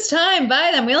 This time,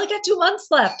 buy them. We only got 2 months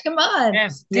left. Come on.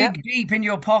 Yes, dig deep in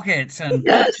your pockets and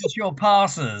purchase your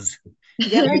passes.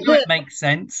 Yep. It makes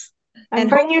sense.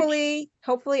 And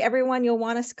hopefully everyone, you'll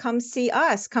want to come see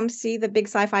us. Come see the Big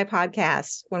Sci-Fi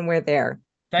podcast when we're there.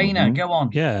 Dana, go on.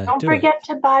 Yeah. Don't forget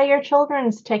to buy your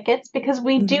children's tickets because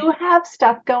we do have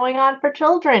stuff going on for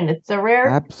children. It's a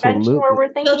rare convention where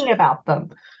we're thinking about them.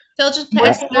 They'll just pay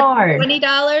us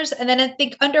 $20, and then I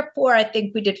think under 4, I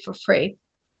think we did for free.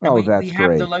 Oh, that's we great.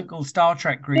 have the local Star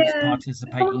Trek groups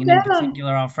participating, and in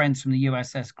particular, our friends from the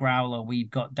USS Growler. We've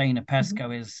got Dana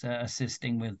Pesco is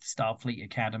assisting with Starfleet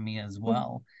Academy as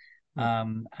well.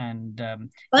 Fun for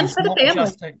the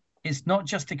family. it's not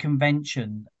just a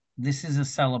convention. This is a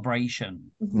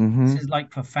celebration. Mhm. This is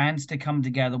like for fans to come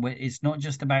together where it's not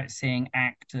just about seeing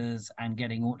actors and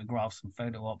getting autographs and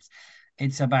photo ops.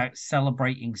 It's about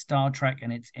celebrating Star Trek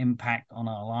and its impact on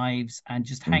our lives and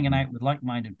just hanging out with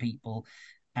like-minded people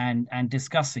and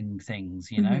discussing things,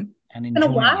 you know, and It's been a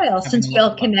enjoying it, while having since a we lot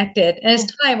all of fun. connected. And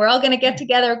it's time. We're all going to get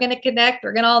together. We're going to connect.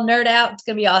 We're going to all nerd out. It's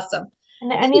going to be awesome.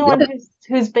 And anyone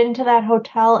who's been to that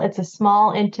hotel, it's a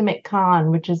small, intimate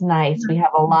con, which is nice. We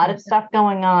have a lot of stuff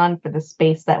going on for the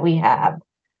space that we have.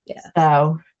 Yeah.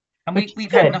 So, And which is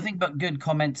we've had good. nothing but good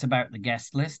comments about the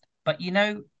guest list. But, you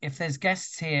know, if there's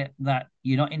guests here that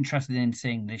you're not interested in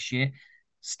seeing this year,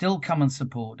 still come and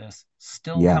support us.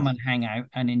 Still Yes. come and hang out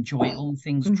and enjoy all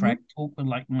things Trek, talk with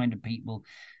like-minded people.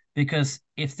 Because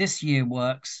if this year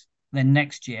works, then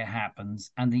next year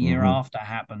happens and the year after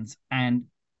happens. And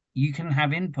you can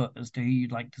have input as to who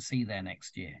you'd like to see there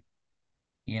next year.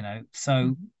 You know,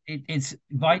 so it's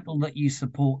vital that you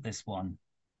support this one.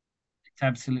 It's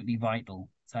absolutely vital.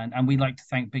 And we'd like to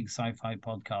thank Big Sci-Fi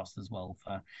Podcast as well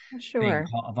for being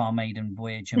part of our maiden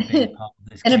voyage and being part of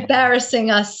this. And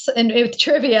embarrassing us with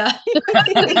trivia.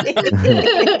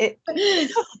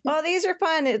 Oh, these are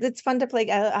fun. It's fun to play.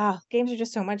 Games are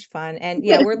just so much fun. And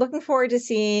yeah, we're looking forward to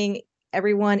seeing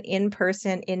everyone in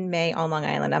person in May on Long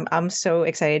Island. I'm so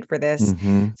excited for this.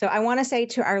 So I want to say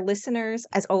to our listeners,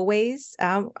 as always,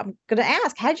 I'm going to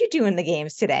ask, how'd you do in the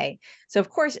games today? So of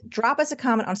course, drop us a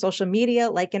comment on social media,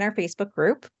 like in our Facebook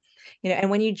group. You know, and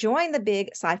when you join the Big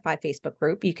Sci-Fi Facebook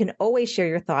group, you can always share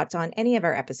your thoughts on any of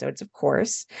our episodes, of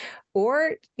course,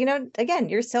 or, you know, again,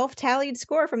 your self-tallied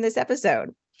score from this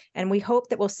episode. And we hope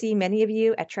that we'll see many of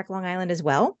you at Trek Long Island as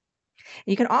well.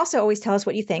 You can also always tell us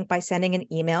what you think by sending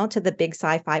an email to the Big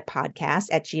Sci-Fi Podcast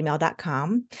at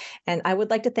gmail.com. And I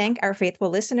would like to thank our faithful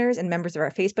listeners and members of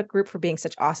our Facebook group for being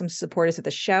such awesome supporters of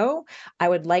the show. I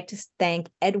would like to thank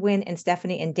Edwin and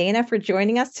Stefanie and Dana for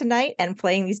joining us tonight and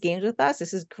playing these games with us.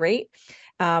 This is great.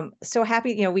 So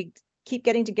happy, you know, we keep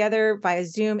getting together via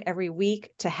Zoom every week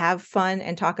to have fun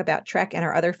and talk about Trek and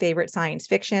our other favorite science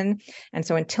fiction. And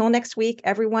so until next week,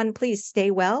 everyone, please stay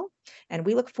well. And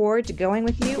we look forward to going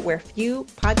with you where few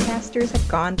podcasters have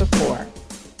gone before.